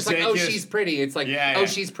 It's not just like, oh, Ridiculous. she's pretty. It's like, Yeah, oh, yeah.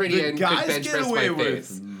 she's pretty The and guys could bench get press away my with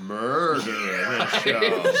face. murder in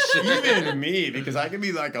this show. Even me, because I can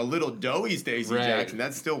be like a little doughy Stacey Right. Jackson.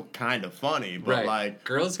 That's still kind of funny, but Right. like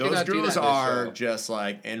Girls those cannot do girls that in this are show. just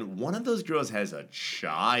like, and one of those girls has a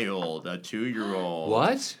child, a 2-year-old.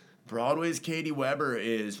 What? Broadway's Katie Weber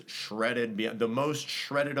is shredded, the most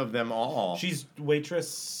shredded of them all. She's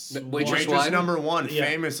waitress number one, Yeah.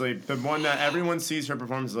 famously. The one that everyone sees her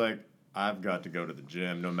perform is like, I've got to go to the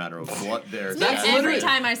gym no matter what they're That's saying. every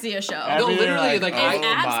time I see a show. No, literally, like, if oh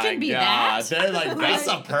abs can be that. They're like, that's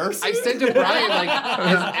a person? I said to Brian, like,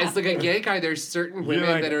 as like a gay guy, there's certain women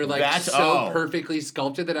like, that are like that's- so oh. perfectly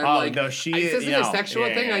sculpted that I'm Oh, like, no, she this is- isn't no. a sexual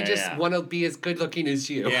Yeah, thing. yeah, I just yeah. want to be as good looking as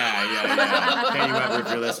you. Yeah. Katie Weber, if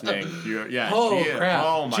you're listening, Oh, she is. crap.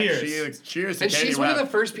 Oh my, Cheers. cheers to And Katie she's one of Weber.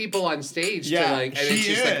 the first people on stage Yeah, to like. And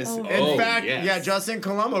she it's just is. Like, In fact, yes. Justin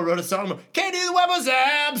Colombo wrote a song about Katie Weber's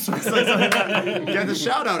abs. It's like something that gets a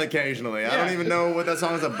shout out occasionally. I don't even know what that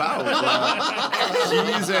song is about.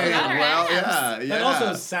 She's That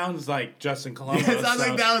also sounds like Justin Colombo. It sounds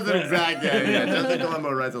like that was an exact Justin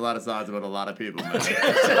Colombo writes a lot of songs about a lot of people. Man. He's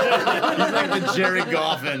like the Jerry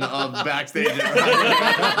Goffin of backstage.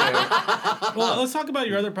 Well, let's talk about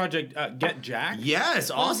your other project, Get Jack. Yes,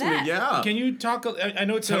 awesome. Yeah. Can you talk? I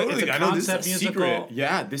know it's Totally. a I know this is concept a musical. secret.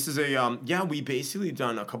 Yeah, this is a we basically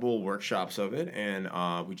done a couple of workshops of it, and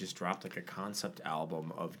we just dropped like a concept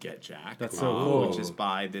album of Get Jack. That's so cool. Which is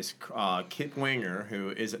by this Kip Winger, who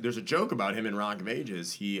is there's a joke about him in Rock of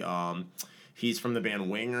Ages. He's from the band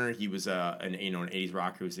Winger. He was an 80s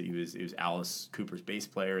rocker. He was Alice Cooper's bass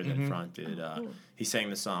player, and then fronted. He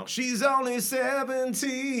sang the song "She's Only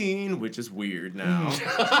 17," which is weird now,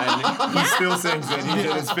 and he still sings it. He's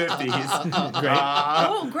in his 50s.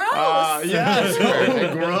 Gross.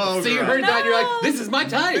 Yeah, gross. So you heard that, you're like, this is my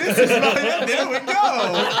type. This is my. There we go.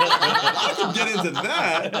 I can get into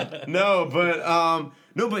that.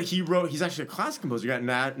 No, but he wrote. He's actually a classical composer. He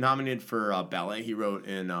got nominated for ballet. He wrote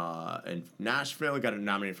in Nashville. He got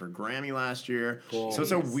nominated for a Grammy last year. Cool. So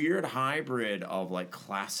it's a weird hybrid of like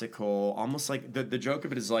classical, almost like the joke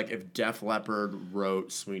of it is like if Def Leppard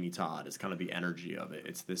wrote Sweeney Todd. It's kind of the energy of it.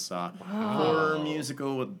 It's this horror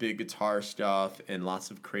musical with big guitar stuff and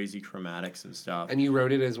lots of crazy chromatics and stuff. And you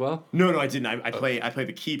wrote it as well? No, I didn't. I play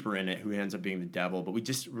the keeper in it, who ends up being the devil. But we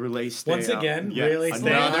just released Once again, really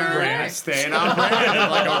staying on brand. Staying on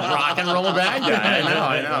brand, like a rock and roll bad guy.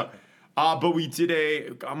 I know. But we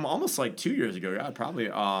did almost like 2 years ago. Yeah, probably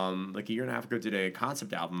like a year and a half ago. Did a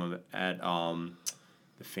concept album of it at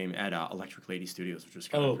Electric Lady Studios, which was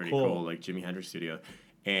kind of pretty cool, like Jimi Hendrix studio.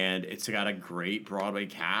 And it's got a great Broadway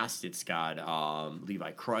cast. It's got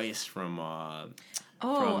Levi Christ from $1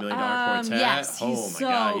 Million Quartet. Yes, he's oh my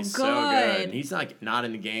God, he's so good. And good. he's not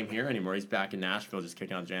in the game here anymore. He's back in Nashville, just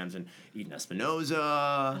kicking out jams. And Eden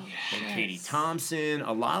Espinosa and Katie Thompson.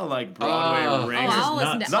 A lot of like Broadway rings. I'll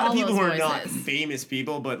listen to A lot all of people those who are not voices. famous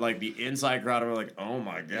people, but like the inside crowd are like, oh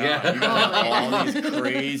my God, Yeah. you got all these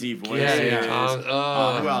crazy voices. Who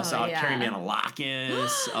else? Carrie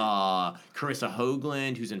Manalakis, Carissa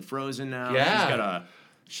Hoagland, who's in Frozen now. Yeah.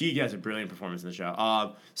 She has a brilliant performance in the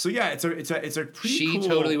show. So yeah, it's a pretty She cool.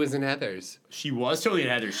 totally was in Heathers. She was totally in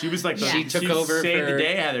Heathers. She was like She took over saved for the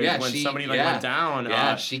day Heathers when she- somebody went down.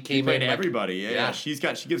 Yeah, she came played in like- everybody. Yeah, she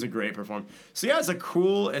gives a great performance. So yeah,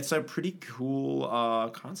 it's a pretty cool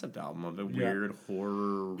concept album of a weird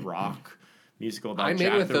horror rock musical about I'm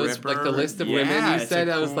Jack in with the those, Ripper. like the list of women it's you said.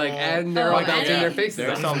 a I was cool- like, and they're all bouncing their faces.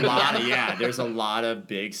 There's a off. lot. There's a lot of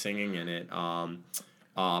big singing in it.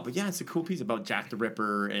 But yeah, it's a cool piece about Jack the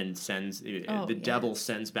Ripper and devil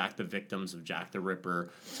sends back the victims of Jack the Ripper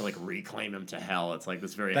to like reclaim him to hell. It's like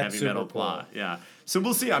this very That's heavy metal super cool. plot. Yeah. So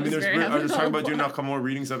we'll see. I mean, I was talking about doing a couple more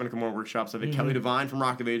readings of it, and a couple more workshops of it. Kelly Devine from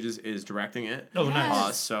Rock of Ages is directing it. Oh,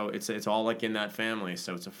 nice. So it's all like in that family.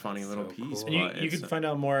 So it's a funny little piece. And you can find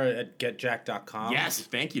out more at getjack.com. Yes,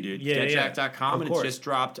 thank you, dude. Yeah, Getjack.com, of and it's course. just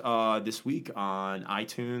dropped this week on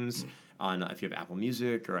iTunes. On if you have Apple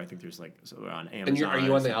Music, or I think there's like on Amazon. And are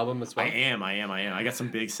you on the album as well? I am. I got some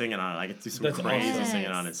big singing on it. I get to do some That's crazy awesome.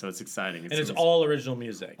 singing on it, so it's exciting. And it's all original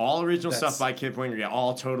music. all original That's- stuff by Kip Winger. Yeah,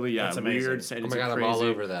 all totally That's amazing. weird. Oh And my it's God, I'm crazy. all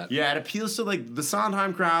over that. Yeah, it appeals to like the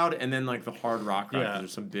Sondheim crowd and then like the hard rock crowd. Yeah.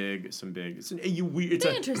 There's some big. It's They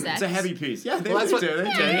intersect. It's a heavy piece. Yeah, Well, that's what do.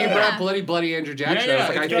 you brought Bloody Andrew Jackson. I was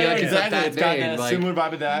like, I feel like it's at that It's got vein. that Like, similar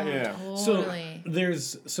vibe of that. Yeah.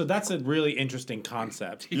 So that's a really interesting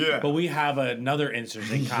concept. Yeah. But we have another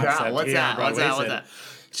interesting concept. what's here that? on Broadway. What's that?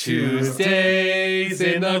 Tuesdays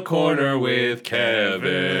in the corner with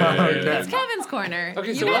Kevin. It's Kevin's Corner. Okay,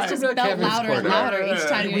 you so guys welcome just to belt Kevin's louder and Corner. louder each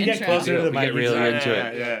time you We get intro. closer to the We mic. get really into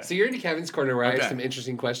it. yeah. So you're into Kevin's Corner, where I Okay. have some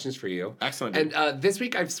interesting questions for you. Excellent. And this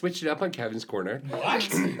week I've switched it up on Kevin's Corner. What?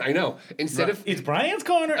 I know. Instead of It's Brian's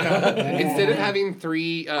Corner. No. Instead of having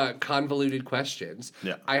 3 convoluted questions,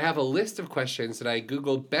 Yeah. I have a list of questions that I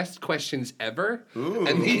Googled best questions ever. Ooh.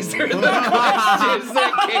 And these are the questions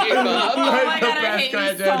that came up. Oh my god, I hate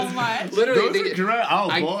you so much. Literally, Those are great. Oh,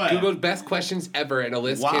 I boy. Googled best questions ever, and a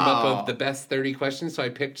list came up Wow. of the best 30 questions, so I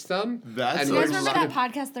picked some. That's and You we're guys just remember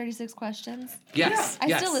gonna- that podcast, 36 Questions? Yes. I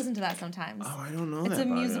yes. still listen to that sometimes. Oh, I don't know It's that a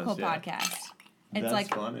musical podcast, yeah. podcast. It's That's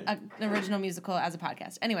like funny. an original musical as a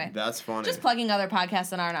podcast. Anyway, That's funny. just plugging other podcasts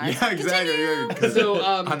that aren't ours. Yeah, exactly. Continue. Yeah, 'cause So,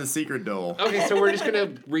 on the secret dole. Okay, so we're just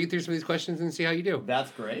going to read through some of these questions and see how you do.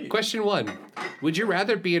 That's great. Question 1. Would you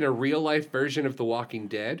rather be in a real-life version of The Walking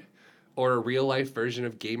Dead or a real-life version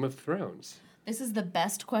of Game of Thrones? This is the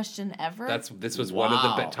best question ever. This was one of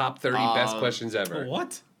the Wow. top 30 best questions ever.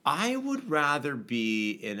 What? I would rather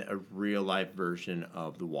be in a real life version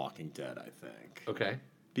of The Walking Dead, I think. Okay.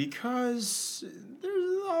 Because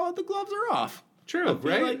the gloves are off. True, I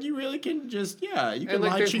feel right? like you really can just, you can And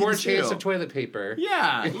like, lie, there's cheat, more and chance steal. of toilet paper.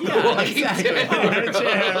 Yeah, Walking exactly. Dead.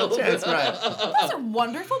 Chance, right. That's a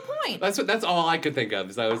wonderful point. That's all I could think of.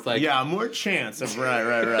 Is I was like, Yeah, more chance of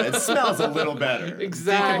right. It smells a little better.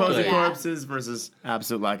 Exactly. Decomposing Yeah. corpses versus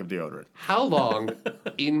absolute lack of deodorant. how long,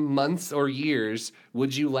 in months or years,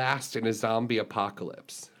 would you last in a zombie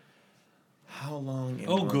apocalypse? How long? in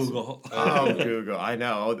Oh, months- Google. Oh, Google. I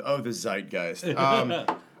know. Oh, the zeitgeist.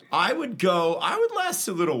 I would last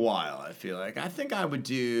a little while, I feel like. I think I would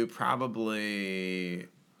do probably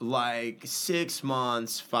like 6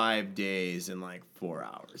 months, 5 days, and like 4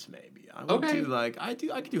 hours, maybe. I would Okay. do I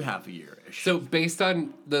could do half a year-ish. So based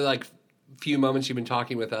on the few moments you've been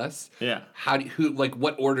talking with us, Yeah.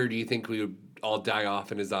 what order do you think we would all die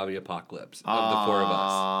off in a zombie apocalypse of the 4 of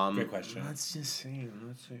us? Great question. Let's just see.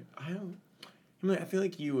 I feel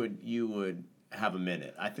like you would have a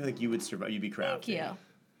minute. I feel like you would survive. You'd be crafty. Thank you.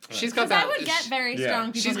 She's got Because that. I would get very Yeah. strong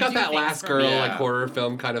people She's to got do that things last for girl me. Yeah. horror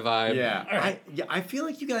film kind of vibe. Yeah. I feel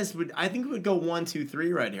like you guys would. I think it would go 1, 2,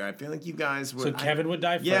 3 right here. I feel like you guys would. So Kevin would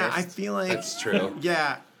die first. Yeah, I feel like That's true.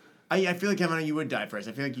 Yeah. I feel like Kevin, you would die first.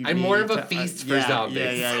 I feel like you. I'm more of a feast for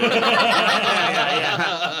zombies. Yeah.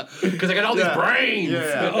 Because I got all these brains.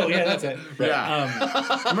 Yeah. Oh, yeah, that's it.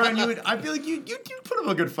 Yeah. Brian, you would. I feel like you put up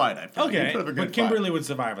a good fight. I feel like Okay, you'd put up a good but Kimberly would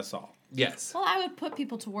survive us all. Yes. Well, I would put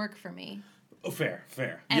people to work for me. Oh, fair.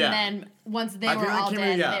 And Yeah. then once they I were feel like all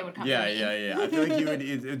Kimberly, dead, they would come for me. Yeah. I feel like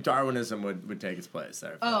you would. Darwinism would take its place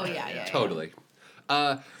there. Oh, yeah. Totally.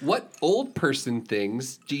 What old person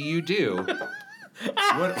things do you do?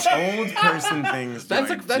 What old person things? That's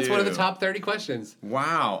do I one of the do? top 30 questions.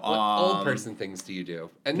 Wow. What old person things do you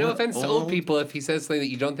do? And no what offense to old old- people if he says something that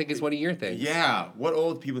you don't think is one of your things. Yeah. What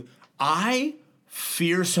old people? I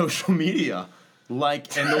fear social media.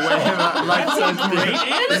 Like in the way that, like, That's a great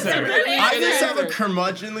answer. I just have a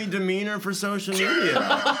curmudgeonly demeanor for social media.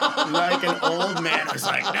 Like an old man who's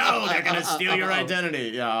like, no, they're gonna steal your identity.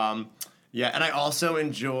 Yeah, and I also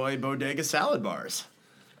enjoy bodega salad bars.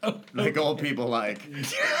 Like old people like.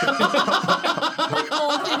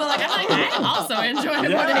 Old people I also enjoy the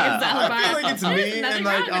bodega salad bar. I feel like it's There's me nothing and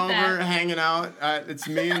like wrong with that. over hanging out. It's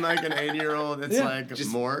me and like an 80-year-old. It's like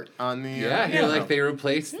Just- Mort on the. Yeah, you're like they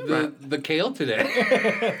replaced the kale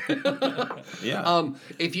today. Yeah.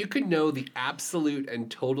 If you could know the absolute and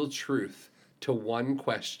total truth to one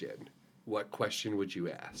question, what question would you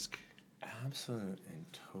ask? Absolute and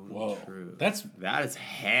total Whoa. truth. That is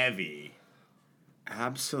heavy.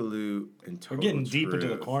 Absolute and total. We're getting deep into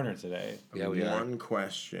the truth. corner today. Yeah, we are. One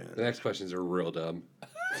question. The next questions are real dumb.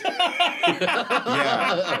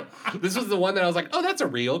 Yeah. This was the one that I was like, oh, that's a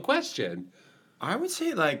real question. I would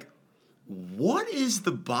say like, what is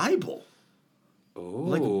the Bible? Oh.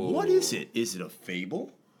 Like, what is it? Is it a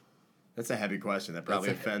fable? That's a heavy question. That probably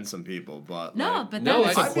offends some people, but No, like, but No,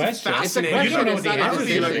 that's it's a question. It's a fascinated. question. You don't know It's what the not a I would be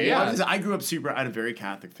decision. like, Yeah. what is it? I grew up I had a very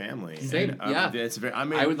Catholic family. Same, And, yeah. It's very. I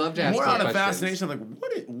mean, I would love to ask more more out of questions. fascination.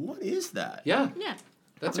 Like, what is that? Yeah, Yeah.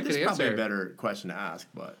 that's a That's good probably a answer. better question to ask.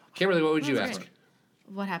 But Kimberly, what would you That's ask? great.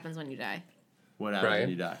 What happens when you die? what happens Brian? when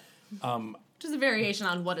you die? Just a variation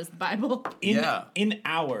on what is the Bible. In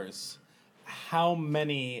hours, how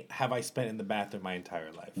many have I spent in the bathroom my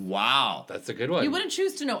entire life? Wow. That's a good one. You wouldn't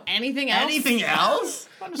choose to know anything else. Anything else?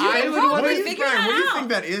 I would probably want figure to. that What do you out. think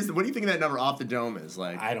that is? What do you think that number off the dome is?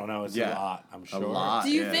 Like, I don't know. It's Yeah. a lot, I'm sure. a lot.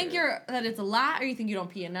 Do you yeah, think yeah. that it's a lot, or you think you don't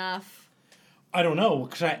pee enough? I don't know.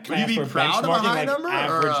 Can I Would you ask be for proud of a benchmarking, high like number, or,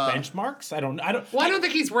 average uh, benchmarks? I don't. Well, I don't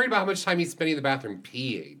think he's worried about how much time he's spending in the bathroom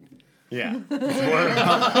peeing. Yeah. We're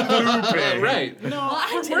about pooping. Right. No,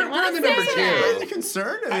 We're on the number two. Is it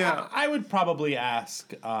concerned? Yeah. I would probably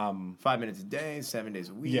ask. 5 minutes a day, 7 days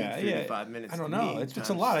a week, Yeah, 35 minutes I don't a know. week. It's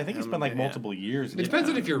a lot. I think it's been like multiple years. It depends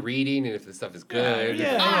on if you're reading and if the stuff is good. All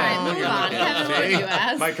right, move on. Kevin, what do you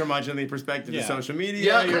ask? My curmudgeonly perspective Yeah. to social media.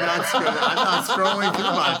 Yeah. You're not I'm not scrolling through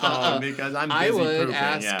my phone because I'm busy I would pooping.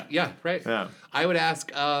 ask. Yeah, right. Yeah. I would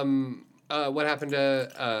ask. What happened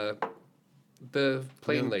to the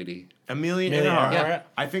plane lady? Amelia Amelia Earhart. Earhart.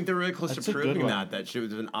 I think they're really close That's to a good proving one. that she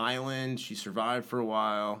was an island. She survived for a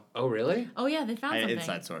while. Oh, really? Oh yeah, they found something.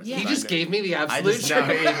 Inside source. Yeah. He just gave me the I absolute just know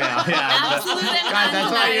her truth. email. Yeah, Absolute and guys,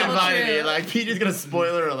 that's why you undeniable invited me. truth. Like, PJ's gonna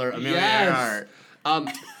spoiler alert. Amelia Earhart.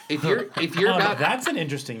 If you're Oh, about that's an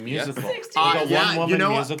interesting musical. Yeah. Like a Yeah, one-woman you know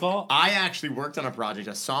what? musical. I actually worked on a project,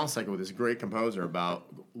 a song cycle with this great composer about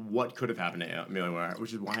what could have happened to Amelia Earhart,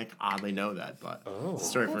 which is why I oddly know that. But it's a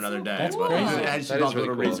story for another day. That's But crazy. I just That did a is really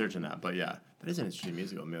little cool. research on that. But yeah, that is an interesting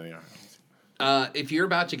musical, Amelia Earhart. if you're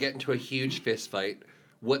about to get into a huge fist fight,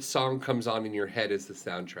 what song comes on in your head as the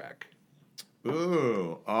soundtrack?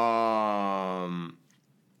 Ooh,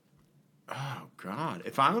 oh God!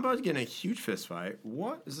 If I'm about to get in a huge fist fight,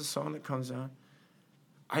 what is the song that comes on?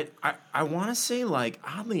 I want to say, like,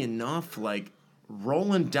 oddly enough, like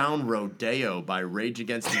 "Rolling Down Rodeo" by Rage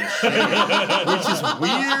Against the Machine, which is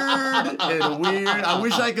weird. I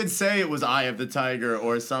wish I could say it was "Eye of the Tiger"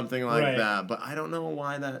 or something like Right. that, but I don't know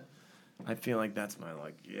why that. I feel like that's my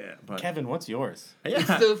But Kevin, what's yours? yeah. It's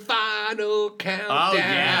the final countdown. Oh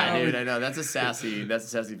yeah, dude! I know that's a sassy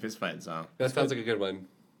fist fight song. That sounds like a good one.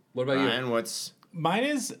 What about you? Ryan, what's Mine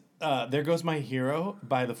is "There Goes My Hero"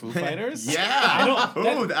 by the Foo Fighters. Yeah. I don't.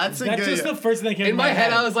 Ooh, that's a that's good- just the first thing that came In my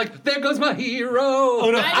head, I was like, "There goes my hero."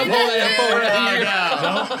 Oh, no. I'm holding it for a hero.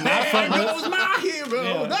 No, not from There this. goes my hero.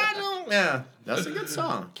 Yeah. Yeah, that's a good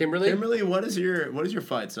song. Kimberly, what is your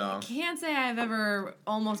fight song? Can't say I've ever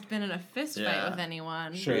almost been in a fist Yeah. fight with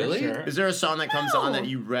anyone. Sure, Really? sure. Is there a song that comes No. on that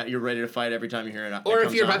you're ready to fight every time you hear it? or it if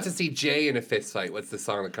comes you're on? about to see Jay in a fist fight, what's the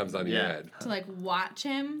song that comes on in your Yeah. head? To like watch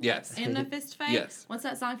him Yes. in a fist fight? Yes. What's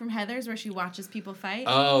that song from Heathers where she watches people fight?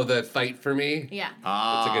 Oh, the Fight for Me. Yeah.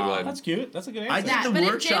 That's a good one. That's cute. That's a good answer. I did Yeah, the but if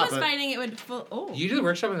Jay workshop was at- fighting, it would full. Oh. You do the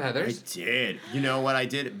workshop of I Heathers? did. You know what I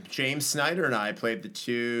did? James Snyder and I played the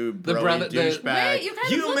two The brother brother- the- douchebag. Wait, you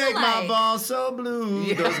kind of look make my alike. balls so blue.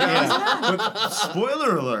 Yeah. Those guys. But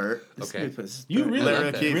spoiler alert. Okay. You Larry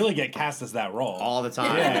really, Keith really get cast as that role. all the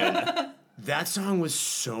time. Yeah. That song was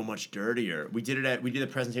so much dirtier. We did a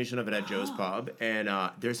presentation of it at Joe's Pub, and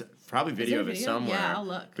there's probably video there of it video? somewhere. Yeah, I'll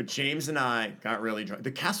look. But James and I got really drunk.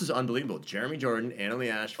 The cast was unbelievable. Jeremy Jordan,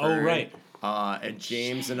 Annalie Ashford. Oh, right. And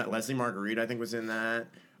James and Leslie Marguerite, I think, was in that.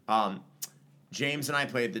 James and I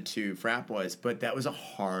played the two frat boys, but that was a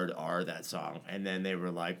hard R, that song. And then they were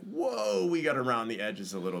like, whoa, we got around the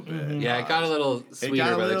edges a little bit. Yeah, it got a little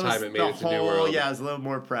sweeter by the time it made it to New World. Yeah, it was a little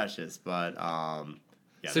more precious, but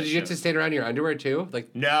yeah, So did you get to stand around in your underwear too?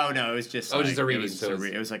 Like, No, it was just Oh, just a reading, It was, so it was-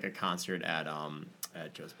 it was like a concert at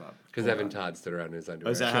Joe's Pub. because Evan Todd stood around in his underwear.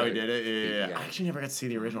 Oh, is that how he did it? Yeah. Yeah. I actually never got to see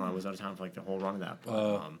the original. I was out of town for like the whole run of that.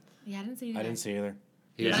 But, Yeah, I didn't see I didn't see either.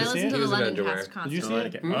 He But was I just- listened to he the was in London underwear. Cast concert. Did you see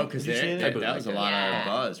it? Oh, because Did you see it? that was a lot Yeah. of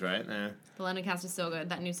buzz, right? Yeah. The London Cast is so good.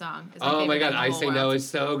 That new song. Is Oh my favorite god, in the I whole Say world. No is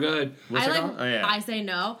so good. What's I it like. called? Oh, yeah. I say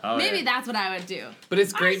no. Oh, Maybe yeah. that's what I would do. But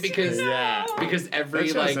it's great because Yeah. because every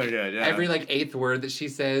That show's so good, yeah. every like eighth word that she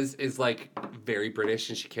says is like very British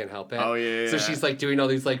and she can't help it. Oh, yeah, So yeah. she's like doing all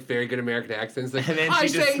these like very good American accents. Like, And then I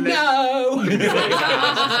she just say slips- no.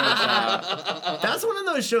 That's one of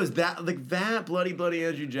those shows that Bloody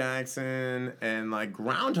Andrew Jackson and like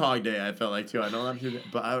Groundhog Day. I felt like too. I know that,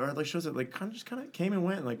 but I heard like shows that like kind of came and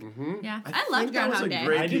went. Like Yeah, I think loved that was Groundhog a Day.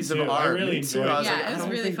 great I did piece too. of I art. really Me too. enjoyed I it. was Yeah, like, it I was don't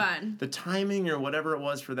really think fun. The timing or whatever it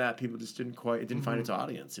was for that, people just didn't find its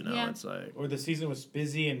audience. You know, Yeah. it's like Or the season was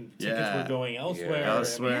busy and tickets Yeah. were going elsewhere.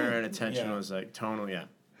 elsewhere and attention Yeah. was like tonal. Yeah.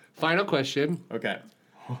 Final question. Okay.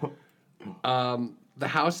 The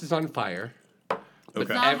house is on fire. Okay.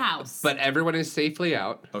 The house. But everyone is safely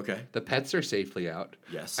out. Okay. The pets are safely out.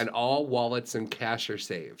 Yes. And all wallets and cash are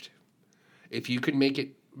saved. If you could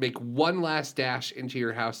make one last dash into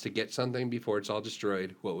your house to get something before it's all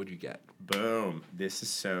destroyed, what would you get? Boom. This is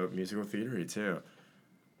so musical theatery too.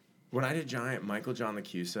 When I did Giant, Michael John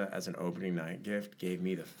LaCusa as an opening night gift gave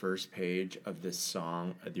me the first page of this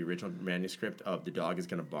song, the original manuscript of "The Dog Is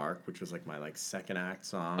Gonna Bark," which was like my second act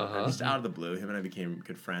song. Just out of the blue, him and I became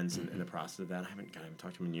good friends in the process of that. I haven't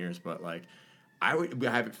talked to him in years, but like I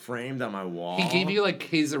have it framed on my wall. He gave you like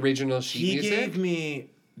his original sheet He music? gave me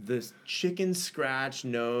the chicken scratch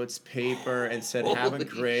notes paper and said, "Have a Holy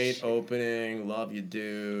great shit. opening. Love you,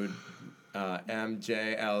 dude.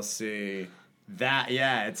 MJLC."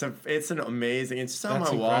 It's an amazing. It's so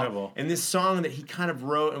That's my wall. incredible. And this song that he kind of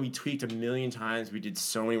wrote and we tweaked a million times. We did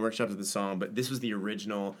so many workshops of the song, but this was the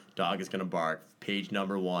original "Dog Is Gonna Bark" page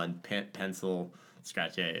number 1, pencil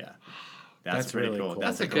scratch. Yeah. That's pretty really cool. cool.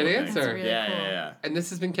 That's a good answer. That's really cool. Yeah. And this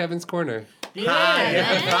has been Kevin's Corner.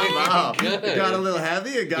 Wow. Good. Got a little heavy.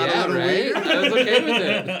 It got a little right? weird. I was okay with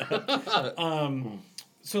it.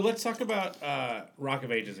 So let's talk about Rock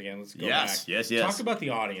of Ages again. Let's go back. Yes. Talk about the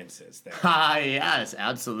audiences there. Yes,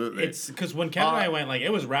 absolutely. It's because when Kevin and I went, like,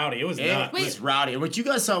 it was rowdy. It was nuts. It was rowdy. What you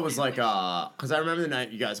guys saw was like, because I remember the night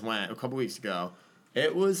you guys went a couple weeks ago.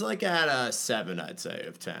 It was like at a 7, I'd say,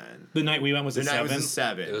 of 10. The night we went was a 7? Was a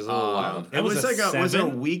 7. It was a little wild. It was like a was it a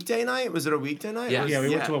 7? weekday night? Was it a weekday night? Yes. Yeah, we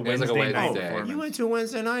went to a It was Wednesday, like a night Wednesday. performance. You went to a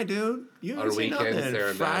Wednesday night, dude. You On didn't see weekends, nothing. there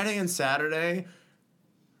are Friday nights. and Saturday.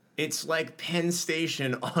 It's like Penn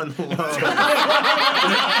Station on low. And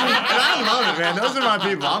I love it, man. Those are my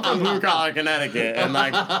people. I'm from Blue Collar, Connecticut. And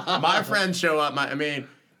like my friends show up.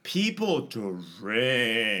 People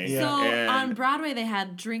drink. So And- on Broadway, they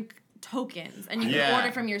had drink tokens, and you can Yeah.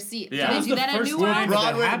 order from your seat. Yeah. Do That they was do the that at first Newark? time.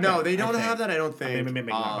 Broadway, happened, no, they I don't think. have that. I don't think.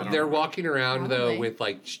 Maybe They're walking around though Probably. with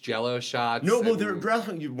like Jello shots. No, well, and-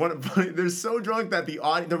 they're so drunk that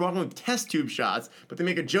they're walking with test tube shots, but they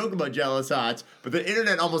make a joke about Jello shots. But the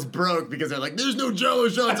internet almost broke because they're like, "There's no Jello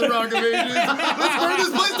shots in Rock of Ages. Let's burn this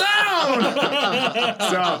place down."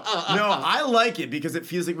 So no, I like it because it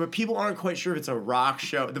feels like, but people aren't quite sure if it's a rock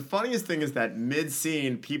show. The funniest thing is that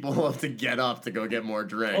mid-scene, people love to get up to go get more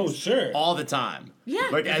drinks. Oh, sure. all the time. Yeah.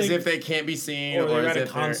 like as They- if they can't be seen, or they're as at a if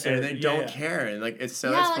concert. and they don't Yeah. care, and like it's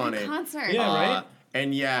so Yeah, it's like funny. a concert. Yeah, right?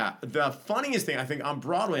 And yeah, the funniest thing I think on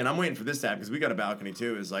Broadway, and I'm waiting for this to happen because we got a balcony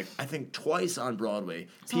too, is like I think twice on Broadway,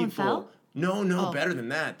 Someone people. fell? No, better than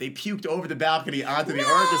that. They puked over the balcony onto the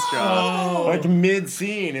orchestra, like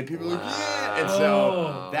mid-scene, and people were like, yeah. And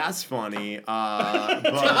so that's funny. But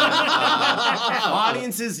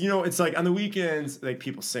audiences, it's like on the weekends, like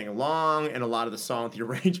people sing along, and a lot of the songs, the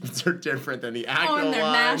arrangements are different than the actual and their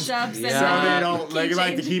lines. mashups So and they don't key like to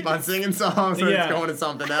changes. keep on singing songs, so Yeah. it's going to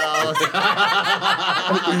something else.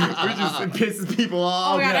 Which just it pisses people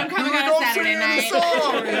off. Oh, God, I'm coming They're on a "Don't Saturday sing the night."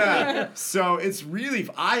 song." Yeah. So it's really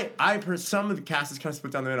some of the cast is kind of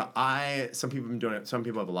split down the middle. Some people have been doing it. Some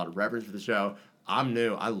people have a lot of reverence for the show. I'm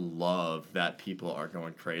new. I love that people are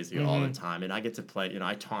going crazy all the time, and I get to play.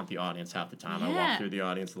 I taunt the audience half the time. I Yeah. walk through the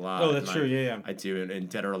audience a lot. Oh, that's and true. Yeah. I do in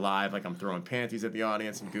Dead or Alive. Like I'm throwing panties at the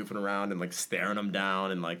audience and goofing around and like staring them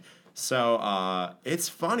down and like. So it's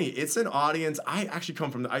funny. It's an audience. I actually come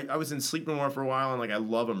from. I was in Sleep No More for a while, and like I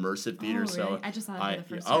love immersive theater. Oh, So really? I just saw that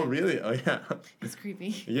for the first Oh, time. really? Oh, yeah. It's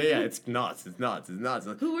creepy. Yeah. It's nuts. It's nuts.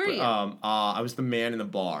 Who were you? I was the man in the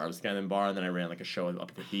bar. I was the guy in the bar, and then I ran like a show up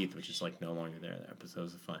at the Heath, which is like no longer there. That episode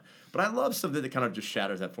was fun. But I love stuff that kind of just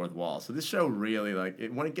shatters that fourth wall. So this show really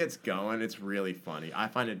when it gets going, it's really funny. I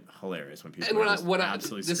find it hilarious when people. And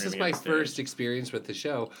absolutely this is screaming my at the stage. first experience with the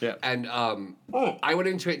show. Yeah. And I went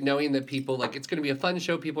into it knowing that people, like, it's going to be a fun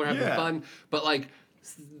show. People are having Yeah. fun. But, like,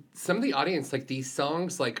 some of the audience, like, these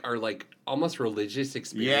songs, like, are, like, almost religious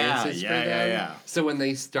experiences for them. Yeah. So when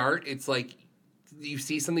they start, it's like, you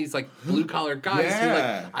see some of these like blue collar guys who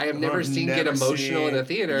like I have never seen get emotional in a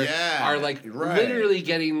theater are like literally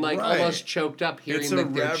getting like almost choked up hearing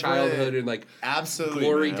like their childhood and like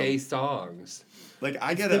glory day songs. Like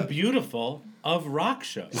I get the beautiful of rock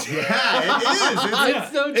shows. Yeah, it is.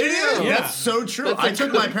 It's so true. It is. Yeah. That's so true. I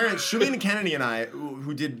took my parents, Shalene Kennedy and I,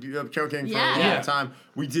 who did Choking for a long time.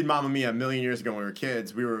 We did Mamma Mia a million years ago when we were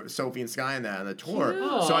kids. We were Sophie and Sky in that on the tour.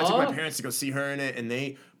 Cute. So I took my parents to go see her in it, and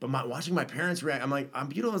watching my parents react, I'm like, I'm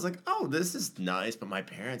beautiful. I was like, oh, this is nice. But my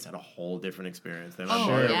parents had a whole different experience. My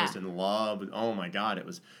mother was in love. Oh my God, it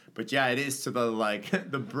was. But yeah, it is to the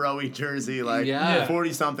the broy Jersey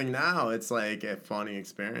 40-something now. It's like a funny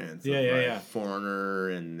experience. Foreigner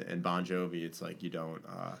and Bon Jovi. It's like you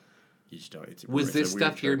just don't. Was this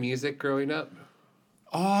stuff your music growing up?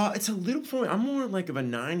 It's a little funny. I'm more like of a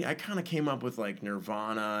 90s. I kind of came up with like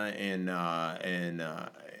Nirvana and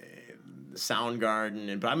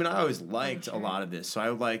Soundgarden, but I mean I always liked a lot of this. So I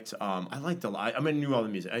liked a lot. I mean I knew all the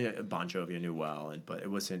music. Bon Jovi I knew well, but it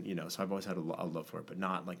wasn't so I've always had a love for it, but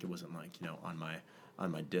not like it wasn't like on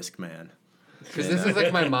my Discman. Because this is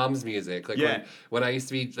like my mom's music. Like when I used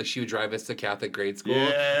to be, she would drive us to Catholic grade school.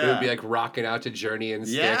 Yeah. We would be like rocking out to Journey and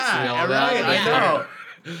Styx and all right. that. I know.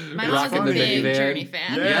 My mom's a big Journey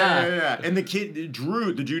fan. Yeah. And the kid,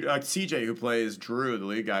 Drew, the dude, CJ, who plays Drew, the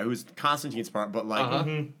lead guy, who's Constantine's part, but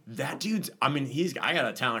like, that dude's, I mean, I got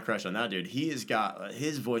a talent crush on that dude. His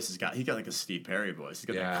voice he's got like a Steve Perry voice.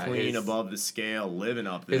 He's got the clean above the scale, living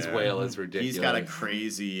up there. His wail is ridiculous. He's got a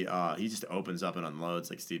crazy, he just opens up and unloads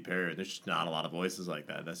like Steve Perry. There's just not a lot of voices like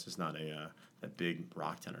that. That's just not a big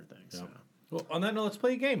rock tenor thing. So. Well, on that note, let's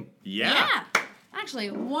play a game. Yeah.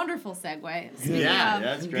 Actually, wonderful segue. Speaking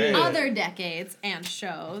that's great. Other decades and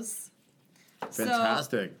shows.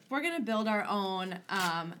 Fantastic. So we're going to build our own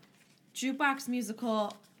jukebox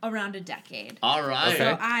musical around a decade. All right.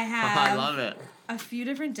 So I have I love it. a few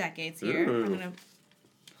different decades here. Ooh. I'm going to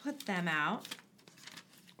put them out.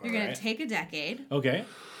 You're going to take a decade. Okay.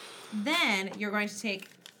 Then you're going to take,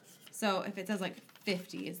 so if it says like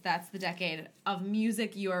 50s, that's the decade of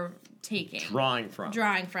music you're taking. Drawing from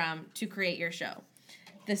to create your show.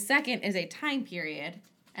 The second is a time period,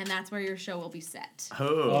 and that's where your show will be set.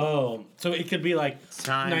 Oh. So it could be like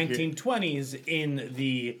Time 1920s in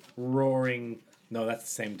the roaring... No, that's the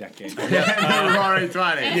same decade. Roaring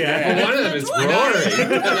 20. Yeah. Well, one of them is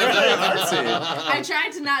roaring. I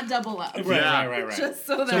tried to not double up. Right. Just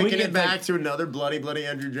so that Taking it back to another bloody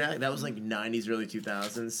Andrew Jack. That was like 90s, early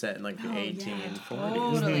 2000s, set in like the 1840s.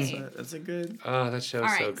 Totally. That's a good. Oh, that show's All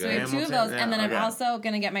right, so so we good. have two of those, and then I'm okay. also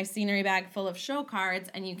going to get my scenery bag full of show cards,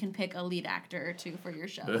 and you can pick a lead actor or two for your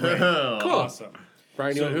show. Cool. Awesome.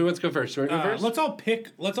 Brian, who wants to go first? You want to go first? Let's all pick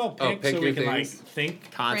pick so your we can like things.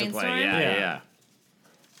 think. Contemplate. Brainstorm? Yeah.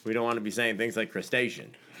 We don't want to be saying things like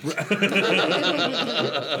crustacean.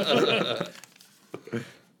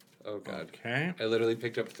 Oh, God. Okay. I literally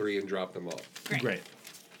picked up 3 and dropped them all. Great.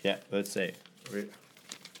 Yeah, let's see.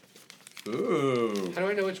 Ooh. How do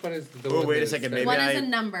I know which one is the Oh, one wait that a is second. set? Maybe One is a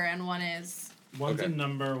number, and one is... One's Okay. a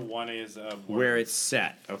number, one is a word. where it's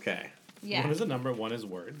set. Okay. Yeah. One is a number, one is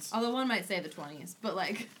words. Although one might say the 20s, but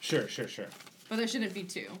like... Sure. But there shouldn't be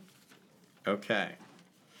two. Okay.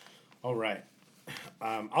 All right.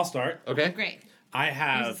 I'll start. Okay. Great. I Here's a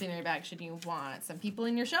have... scenery bag. Should you want some people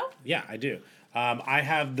in your show? Yeah, I do. I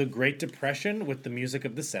have the Great Depression with the music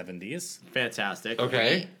of the 70s. Fantastic.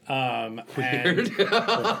 Okay. And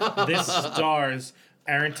this stars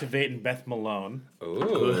Aaron Tveit and Beth Malone.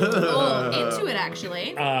 Oh, into it,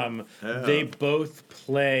 actually. They both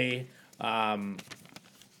play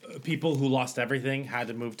people who lost everything, had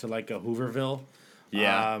to move to like a Hooverville.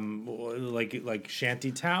 Yeah. Like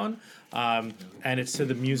shanty town, and it's to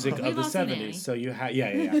the music of the lost an 70s. Annie. So you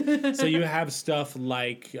have so you have stuff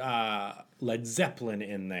like Led Zeppelin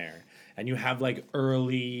in there, and you have like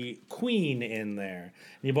early Queen in there, and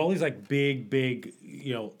you have all these like big,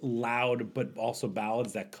 loud but also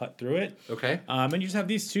ballads that cut through it. Okay. And you just have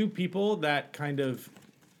these two people that kind of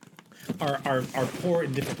are poor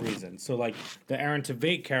in different reasons. So like the Aaron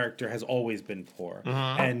Tveit character has always been poor,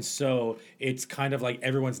 and so it's kind of like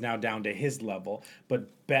everyone's now down to his level. But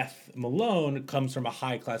Beth Malone comes from a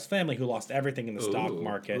high class family who lost everything in the stock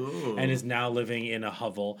market and is now living in a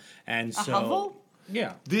hovel. And so hovel?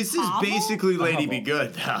 Yeah. This is basically Lady Be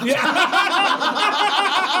Good, though.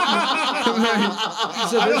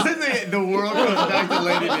 I don't think the world goes back to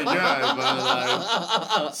Lady Be Good,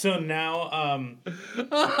 but So now,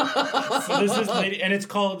 so this is Lady, and it's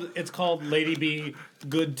called Lady Be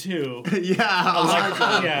Good Too.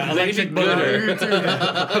 yeah, Electric Gooder.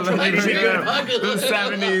 Lady Be Good, the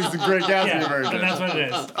 '70s Great Gatsby version. and that's what it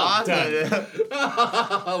is.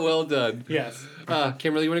 Awesome. Well done. Yes.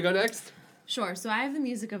 Kimberly, you want to go next? Sure. So I have the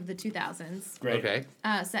music of the 2000s, Great. Okay.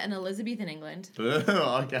 set in Elizabethan England,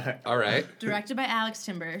 Okay. All right. directed by Alex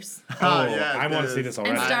Timbers, Oh, yeah. I want to see this and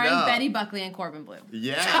already. starring know. Betty Buckley and Corbin Blue.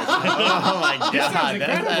 Yeah. Oh my God.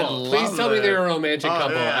 incredible. Please tell me they're a romantic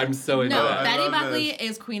couple. yeah. I'm so into No, that. Betty love Buckley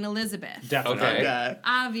is Queen Elizabeth. Definitely. Okay. Okay.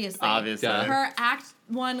 Obviously. Duh. Her Act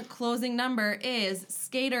 1 closing number is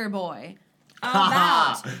Skater Boy.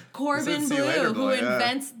 About Corbin See you Blue, later, who boy, yeah.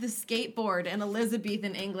 invents the skateboard in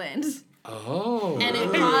Elizabethan England. Oh. And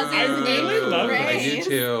it causes a love it. I do race.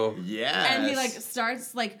 too. Yes. And he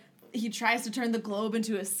starts he tries to turn the globe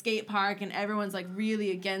into a skate park, and everyone's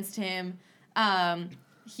really against him.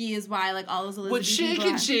 He is why all those Elizabethan What's people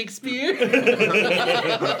shaking Shakespeare?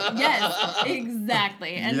 Yes,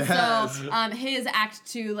 exactly. And Yes. so his Act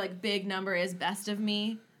 2 big number is Best of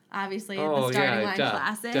Me. Obviously, Oh, the starting yeah, line duh,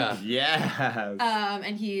 classic. duh. Yes.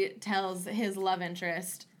 And he tells his love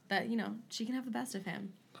interest that she can have the best of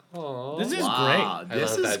him. Aww. This is Wow, great.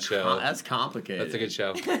 this I love is that show. That's complicated. That's a good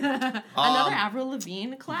show. Another Avril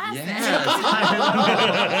Lavigne classic. Yes.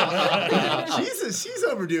 she's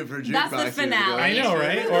overdue for a jukebox. That's the finale. I know,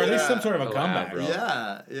 right? Or at least some sort of a Oh, comeback. Avril.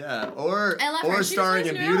 Yeah. Or I love her. She's starring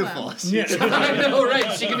in supposed to be Beautiful. Yeah. I know,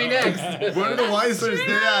 right? She could be next. One of the Weislers,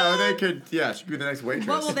 they could, she could be the next waitress.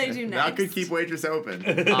 What will they do That next? could keep waitress open.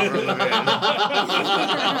 Avril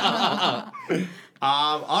Lavigne.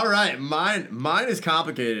 All right, mine is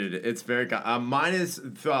complicated. It's very mine is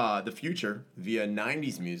the future via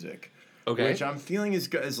 '90s music. Okay. Which I'm feeling is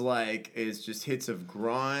just hits of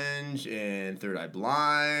grunge and Third Eye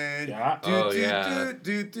Blind. Yeah.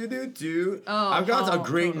 I've got a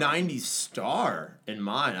great totally. '90s star in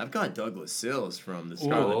mind. I've got Douglas Sills from the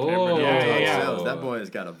Scarlet Oh. Pimpernel. Yeah. Douglas Sills. That boy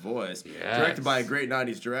has got a voice. Yes. Directed by a great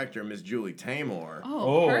 '90s director, Miss Julie Taymor.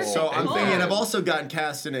 Oh. Perfect. So I'm Cool. thinking I've also gotten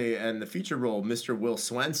cast in the feature role, Mr. Will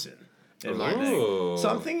Swenson. In my thing. Ooh. So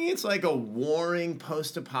I'm thinking it's like a warring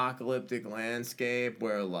post-apocalyptic landscape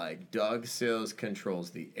where like Doug Sills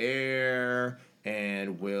controls the air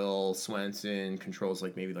and Will Swenson controls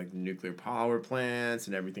like maybe like nuclear power plants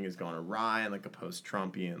and everything has gone awry in like a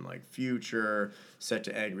post-Trumpian like future set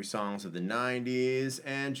to angry songs of the 90s,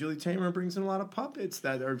 and Julie Taymor brings in a lot of puppets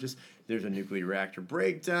that are just there's a nuclear reactor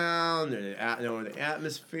breakdown, there's the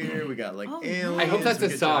atmosphere, we got like aliens. I hope that's we a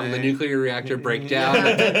get song, the giant- nuclear reactor breakdown.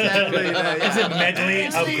 Definitely, It's a medley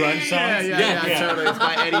of grunge songs. Yeah, totally. It's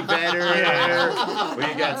by Eddie Vedder.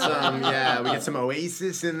 We got some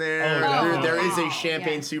Oasis in there. Oh, there is a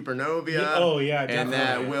Champagne Supernova. Yeah, oh, yeah, And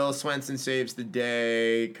definitely. that Will Swenson saves the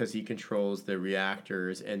day because he controls the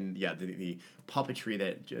reactors. And the puppetry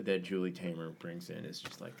that Julie Taymor brings in is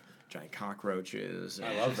just like giant cockroaches.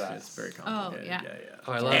 I love that. It's very complicated. yeah.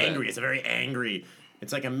 Oh, I love angry. it. It's very angry.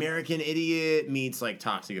 It's like American Idiot meets like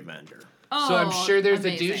Toxic Avenger. So I'm sure there's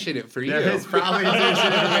amazing. a douche in it for you. There's probably a douche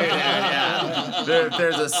in it. Yeah.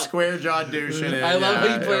 There's a square jaw douche in it. I love how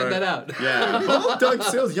you or- planned that out. Yeah. Both Doug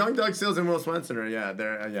Sills, young Doug Sills and Will Swenson are,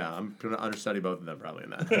 I'm going to understudy both of them probably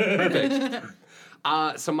in that. Perfect.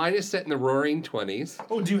 So mine is set in the Roaring 20s.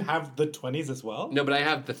 Oh, do you have the 20s as well? No, but I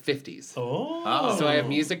have the 50s. Oh. So I have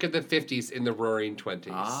music of the 50s in the Roaring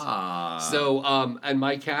 20s. So, and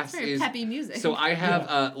my cast Very is peppy music. So I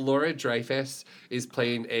have Laura Dreyfus is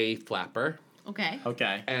playing a flapper, Okay.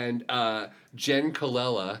 Okay. and Jen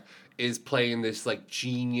Colella is playing this like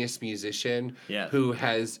genius musician Yes. who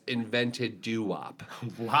has invented doo-wop.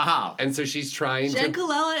 Wow. And so she's trying Jen to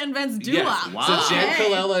Colella invents Yes. doo-wop. Wow. So Jen Okay.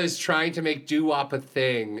 Colella is trying to make doo-wop a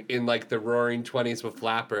thing in like the Roaring 20s with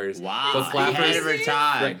flappers. Wow. But flappers, Ahead of her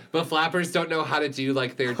time. right, but flappers don't know how to do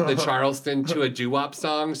like the Charleston to a doo-wop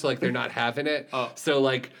song, so like they're not having it. Oh. So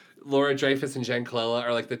like Laura Dreyfus and Jen Colella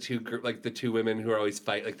are like the two women who are always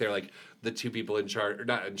fight. Like they're like the two people in charge, or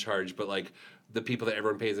not in charge, but like the people that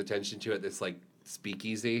everyone pays attention to at this like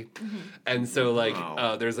speakeasy. And so like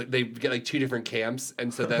there's like they get like two different camps,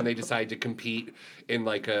 and so then they decide to compete in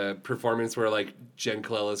like a performance where like Jen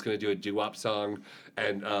Colella is going to do a doo-wop song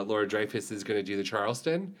and Laura Dreyfus is going to do the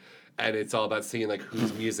Charleston, and it's all about seeing like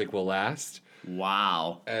whose music will last.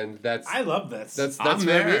 Wow. And that's I love this. that's I'm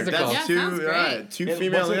their there. musical. That's Yeah, two, sounds great. two Yeah,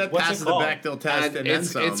 female what's it- that what's it passes the called? Bechdel test and, then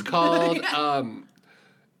it's some. it's called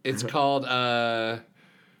it's called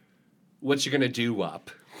What You Gonna Do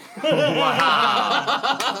Wop.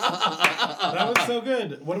 That was so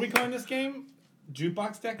good. What are we calling this game?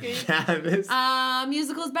 Jukebox Decade?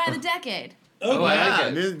 Musicals by the decade. Oh, I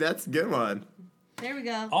like it. Dude, that's a good one. There we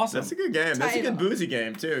go. Awesome. That's a good game. That's a good Title. boozy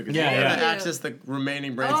game too. Cause Yeah, you gotta yeah. access the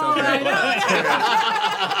remaining brain Oh, cells. I know.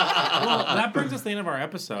 Well, that brings us to the end of our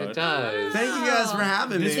episode. It does. Thank you guys for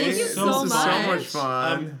having This me. was This so is so much. much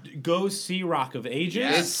fun. Go see Rock of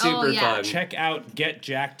Ages. It's super yeah. fun. Check out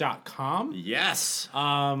getjack.com. Yes.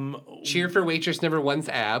 Cheer for waitress number one's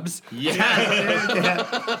abs. Yes.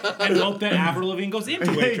 And hope that Avril Lavigne goes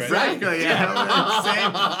into Waitress. Exactly. Yeah.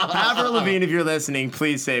 Save Avril Lavigne, if you're listening,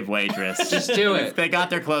 please save Waitress. Just do it. They got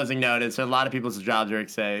their closing notice. A lot of people's jobs are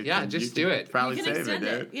saved. Yeah, and just you do can it. Probably You can save extend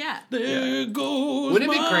it, it. dude. Yeah. There goes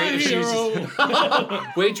Wouldn't it be my great if she was hero.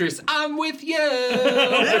 just waitress? I'm with you.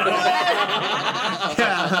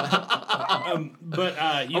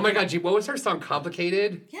 But you Oh my God, what was her song?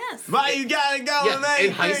 Complicated. Yes. Why you gotta go and Yeah, make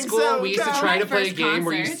in high things school so we used to dumb? try to My play a first game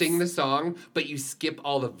where you concerts. sing the song, but you skip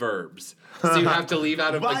all the verbs. So you have to leave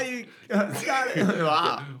out of Why like, you gotta...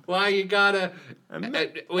 Wow. why you gotta.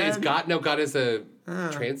 Wait, is and- God? No, God is a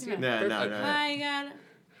transient. No, verb? no, no. I got it.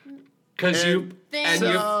 Because you Think and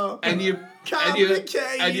so. you And you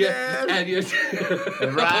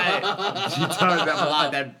Right. She does that a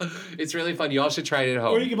lot. It's really fun. You all should try it at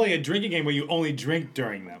home. Or you can play a drinking game where you only drink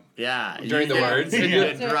during them. Yeah. During the words? You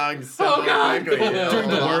get drunk so quickly. During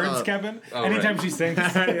the words, Kevin. Oh, Anytime right. she sings.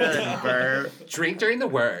 Drink during the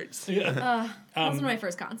words. That was one of my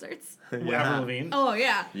first concerts. Avril Lavigne. Oh,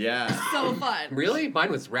 yeah. Yeah. So fun. Really?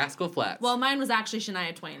 Mine was Rascal Flatts. Well, mine was actually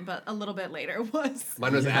Shania Twain, but a little bit later was.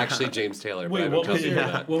 Mine was actually James Taylor. Wait, but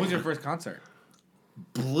what was your first concert?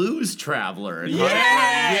 Blues Traveler.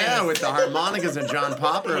 Yes! Yeah, with the harmonicas and John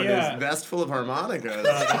Popper and Yeah. his vest full of harmonicas.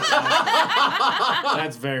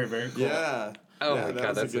 That's very, very cool. Yeah. Oh Yeah, my that god,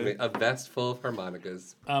 was a that's good- amazing. A vest full of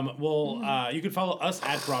harmonicas. You can follow us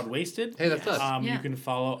at Broadwasted. Hey, that's us. You can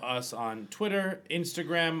follow us on Twitter,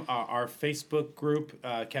 Instagram, our Facebook group.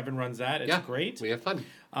 Kevin runs that. It's great. We have fun.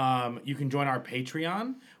 You can join our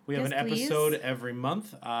Patreon. We have Yes, an episode please. every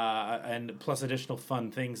month, and plus additional fun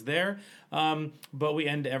things there. But we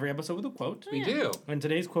end every episode with a quote. We do. And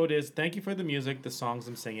today's quote is, "Thank you for the music, the songs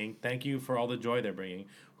I'm singing. Thank you for all the joy they're bringing.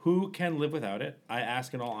 Who can live without it? I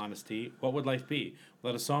ask in all honesty, what would life be?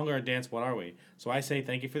 Without a song or a dance, what are we? So I say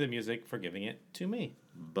thank you for the music, for giving it to me."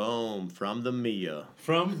 Boom. From the Mia.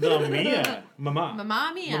 From the Mia. Mama.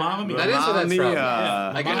 Mamma Mia. Mamma Mia. That is what that's from. Mia.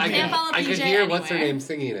 Yeah. I Can't follow could PJ hear what's her anywhere. name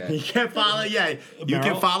singing You it. can follow, yeah. You Meryl?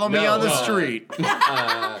 can follow me No, on the street.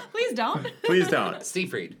 Please don't. Please don't.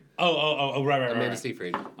 Seafried. Right. Amanda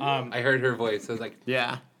Seyfried. I heard her voice. I was like,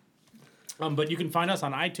 Yeah. But you can find us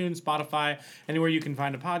on iTunes, Spotify, anywhere you can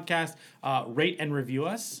find a podcast. Rate and review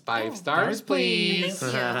us. 5 stars, please.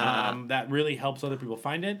 That really helps other people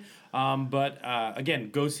find it. But again,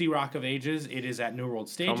 go see Rock of Ages. It is at New World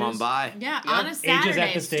Stages. Come on by. Yeah, on a Saturday. Ages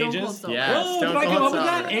at the Stone Cold Stages. Soda. Yeah. Oh, Stone did I come Cold up with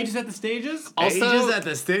that? Soda. Ages at the Stages? Also, Ages at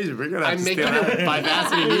the stage. We're going to have I'm to making steal that.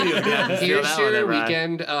 Vivacity Media. here's your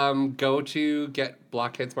weekend. Go to get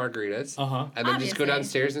Blockheads Margaritas. And then just go Obviously.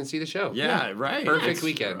 downstairs and see the show. Yeah, right. Perfect It's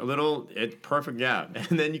weekend. It's perfect, yeah.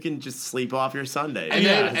 And then you can just sleep off your Sunday.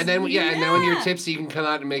 And then when you're tipsy, you can come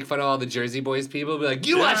out and make fun of all the Jersey Boys people. Be like,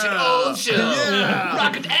 you watch an old show. Yeah.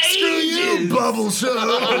 Rock of Ages. Bubble show.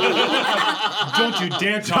 Don't you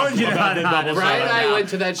dare talk about the bubble Brian and I show. went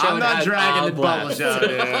to that show I'm and not had dragging a the bubble blast. show,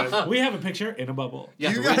 dude. We have a picture in a bubble.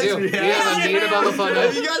 Yes, You we guys- do. We yeah. have a Me and a Bubble Fun.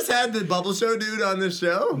 Have you guys had the bubble show dude on this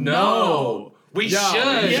show? No. We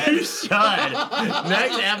should. You should.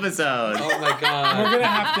 Next episode. Oh my god. We're going to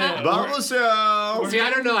have to... Bubble show. See, I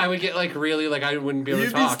don't know. I would get like really like I wouldn't be able to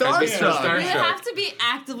You'd be talk. I'd be so starstruck. We starstruck. have to be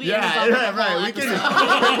actively in Yeah, the yeah, bubble right. We episode.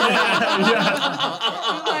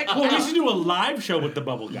 can. Well, we should do a live show with the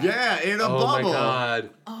bubble guy. Yeah, in a Oh bubble. my god.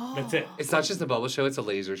 That's it. It's not just a bubble show, it's a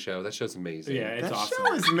laser show. That show's amazing. Yeah, it's That awesome.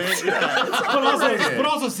 show is made. Yeah, it's But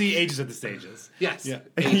also see Ages at the Stages. Yes. Yeah.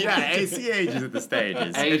 yeah, ACH at the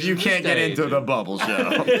stages. Age If you at the can't get into stages. the bubble show.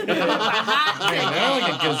 Man, there are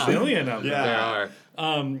like a gazillion of them. Yeah. There are.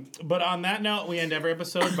 But on that note, we end every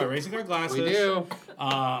episode by raising our glasses. We do.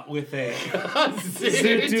 With a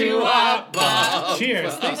Bob.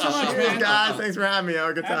 cheers. Thanks so much, Cheers, man. guys. Thanks for having me. Have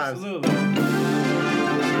a good time. Absolutely.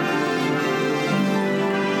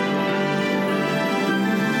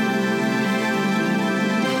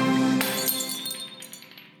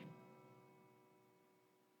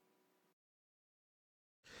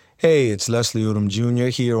 Hey, it's Leslie Odom Jr.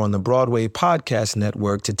 here on the Broadway Podcast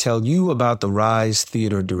Network to tell you about the Rise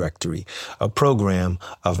Theater Directory, a program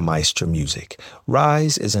of Maestro Music.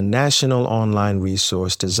 Rise is a national online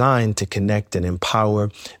resource designed to connect and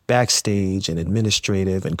empower backstage and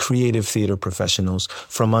administrative and creative theater professionals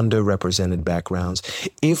from underrepresented backgrounds.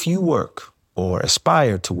 If you work or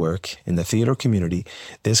aspire to work in the theater community,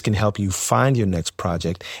 this can help you find your next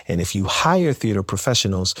project. And if you hire theater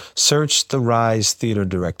professionals, search the Rise Theater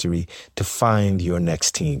Directory to find your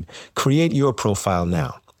next team. Create your profile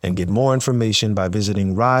now and get more information by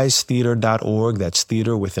visiting risetheater.org. That's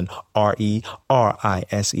theater with an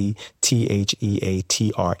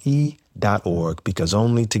RERISETHEATRE.org, because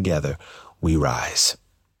only together we rise.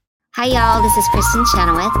 Hi, y'all. This is Kristen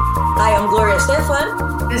Chenoweth. Hi, I'm Gloria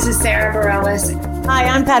Stefan. This is Sarah Bareilles. Hi,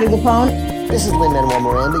 I'm Patti LuPone. This is Lin-Manuel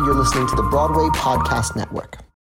Miranda. You're listening to the Broadway Podcast Network.